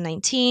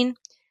 2019.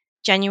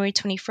 January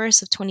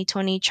 21st of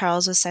 2020,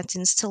 Charles was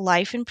sentenced to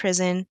life in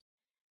prison.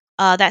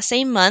 That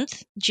same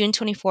month, June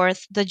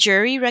 24th, the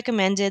jury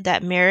recommended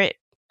that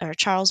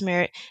Charles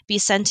Merritt be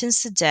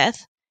sentenced to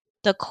death.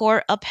 The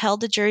court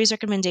upheld the jury's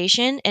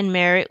recommendation, and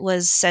Merritt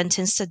was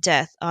sentenced to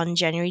death on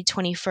January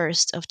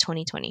 21st of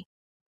 2020.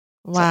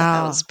 So I thought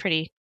that was Wow.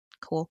 pretty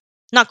cool.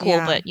 Not cool,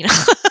 Yeah. but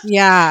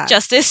Yeah.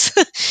 justice.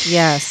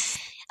 Yes.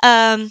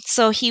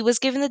 So he was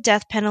given the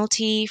death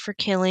penalty for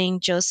killing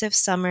Joseph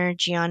Summer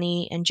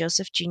Gianni and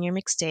Joseph Jr.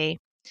 Mcstay.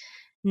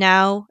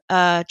 Now,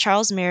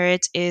 Charles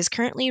Merritt is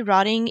currently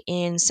rotting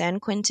in San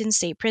Quentin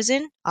State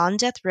Prison on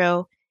death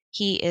row.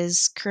 He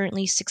is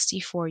currently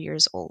 64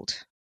 years old.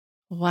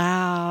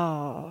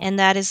 Wow. And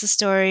that is the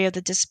story of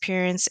the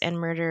disappearance and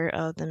murder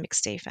of the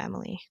Mcstay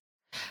family.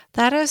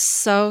 That is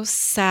so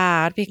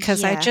sad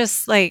because Yeah.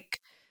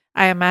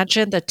 I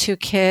imagine the two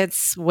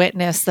kids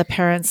witnessed the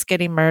parents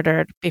getting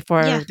murdered Yeah.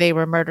 before they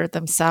were murdered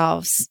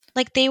themselves.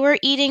 Like they were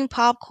eating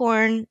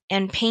popcorn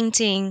and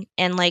painting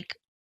and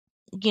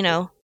you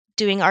know,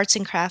 doing arts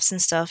and crafts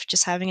and stuff,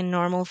 just having a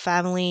normal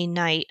family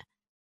night,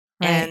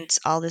 Right. and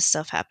all this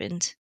stuff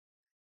happened.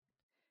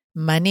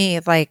 Money,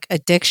 like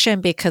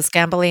addiction, because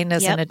gambling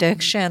is an Yep.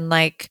 addiction.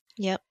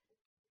 Yep.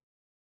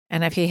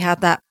 And if he had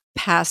that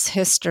past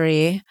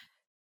history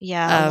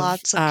Yeah, of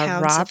lots of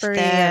counts of robbery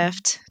and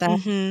theft.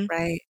 that,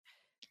 right?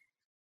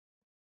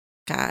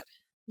 God.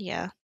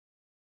 Yeah.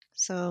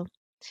 So,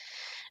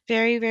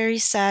 very, very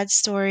sad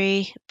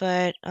story,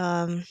 but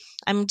I'm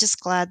just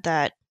glad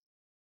that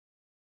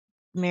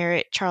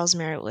Charles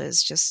Merritt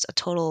was just a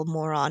total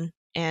moron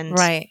and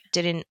Right.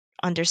 didn't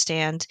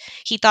understand.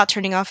 He thought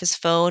turning off his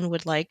phone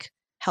would like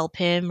help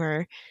him,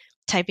 or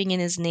typing in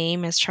his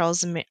name as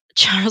Charles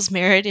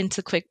Merritt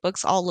into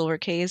QuickBooks all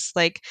lowercase,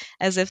 like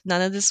as if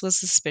none of this was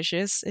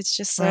suspicious.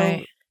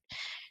 Right.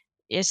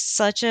 It's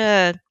such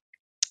a,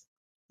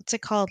 what's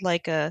it called,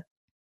 like a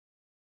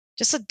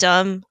just a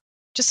dumb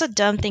just a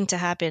dumb thing to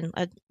happen.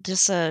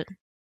 Just a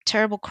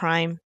terrible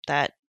crime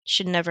that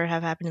should never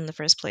have happened in the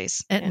first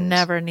place. It And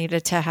never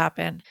needed to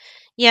happen.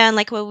 yeah, and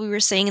like what we were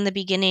saying in the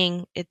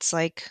beginning, it's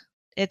like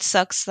it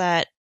sucks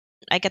that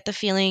I get the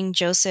feeling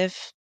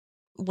Joseph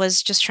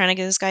was just trying to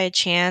give this guy a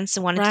chance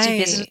and wanted to do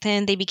business Right. with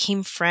him. They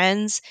became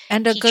friends.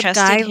 And a He good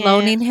trusted guy him,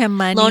 loaning him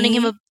loaning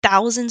him money.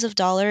 thousands of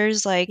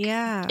dollars, like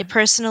Yeah.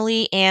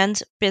 personally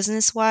and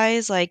business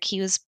wise. Like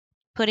he was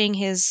putting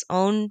his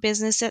own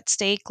business at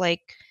stake.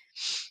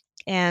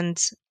 And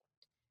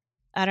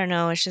I don't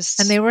know.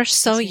 And they were It's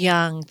so insane.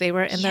 young. They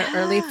were in their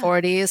early Yeah,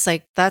 40s.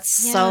 Like, that's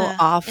so yeah.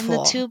 And the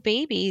awful. two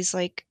babies,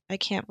 like I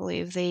can't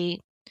believe the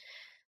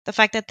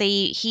fact that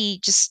he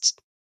just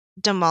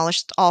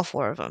demolished all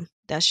four of them.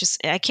 That's just,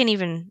 I can't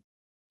even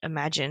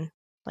imagine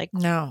like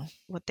No.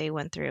 what they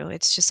went through.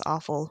 It's just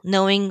awful.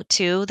 Knowing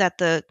too that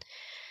the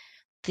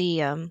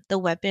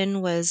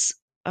weapon was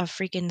a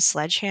freaking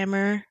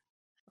sledgehammer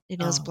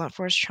and it was Oh, blunt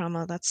force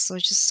trauma.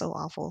 Just so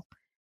awful.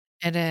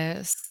 it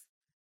is.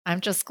 I'm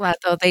just glad,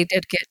 though, they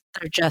did get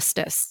their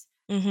justice.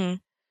 Mhm.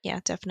 Yeah,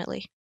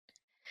 definitely.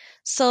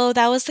 So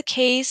that was the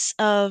case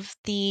of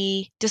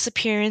the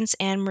disappearance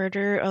and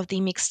murder of the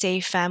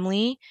Mcstay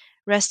family.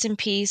 Rest in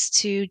peace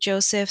to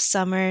Joseph,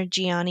 Summer,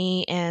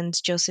 Gianni, and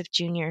Joseph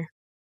Jr.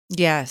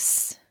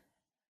 Yes.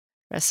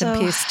 Rest in So,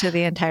 peace to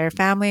the entire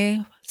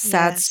family.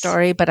 Sad yes,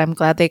 story, but I'm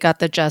glad they got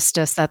the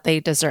justice that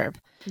they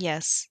deserve.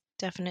 yes,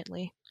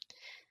 definitely.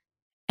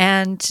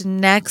 And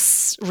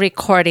next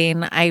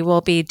recording, I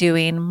will be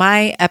doing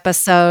my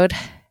episode.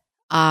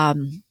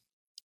 Um,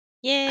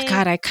 Yay.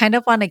 God, I kind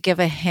of want to give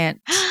a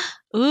hint.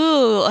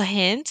 Ooh, a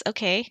hint.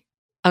 Okay.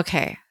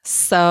 Okay,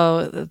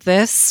 so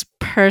this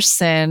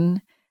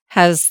person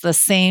has the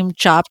same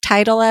job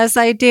title as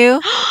I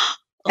do,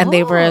 and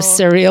they were a Oh.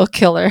 serial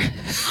killer.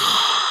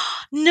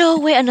 No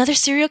way, another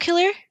serial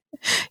killer?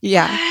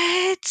 Yeah.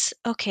 What?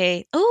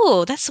 Okay.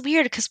 Oh, that's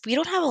weird because we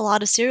don't have a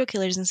lot of serial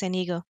killers in San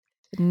Diego.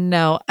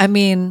 No, I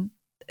mean,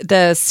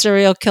 the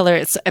serial killer,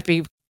 it's if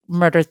he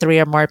murdered 3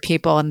 or more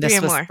people, and 3 this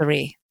or was more.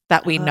 3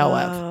 that we know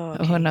of.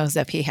 Oh, Who okay. knows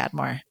if he had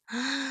more?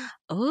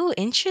 Oh,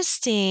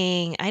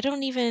 interesting. I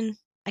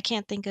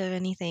can't think of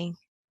anything,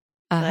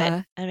 but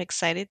Uh-huh. I'm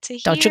excited to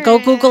Don't you hear go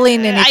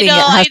Googling it. anything. It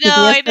has to be a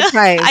I know.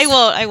 surprise.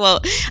 I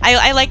won't.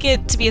 I like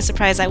it to be a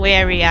surprise. That way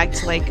I react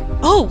to like,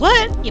 oh,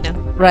 what?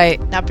 Right,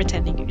 Not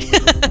pretending.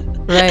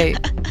 right.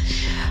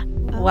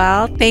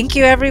 Well, Okay. thank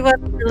you everyone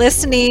for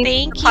listening to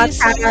the Thank you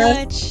so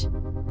podcast.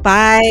 much.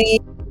 Bye.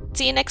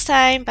 See you next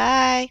time.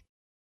 Bye.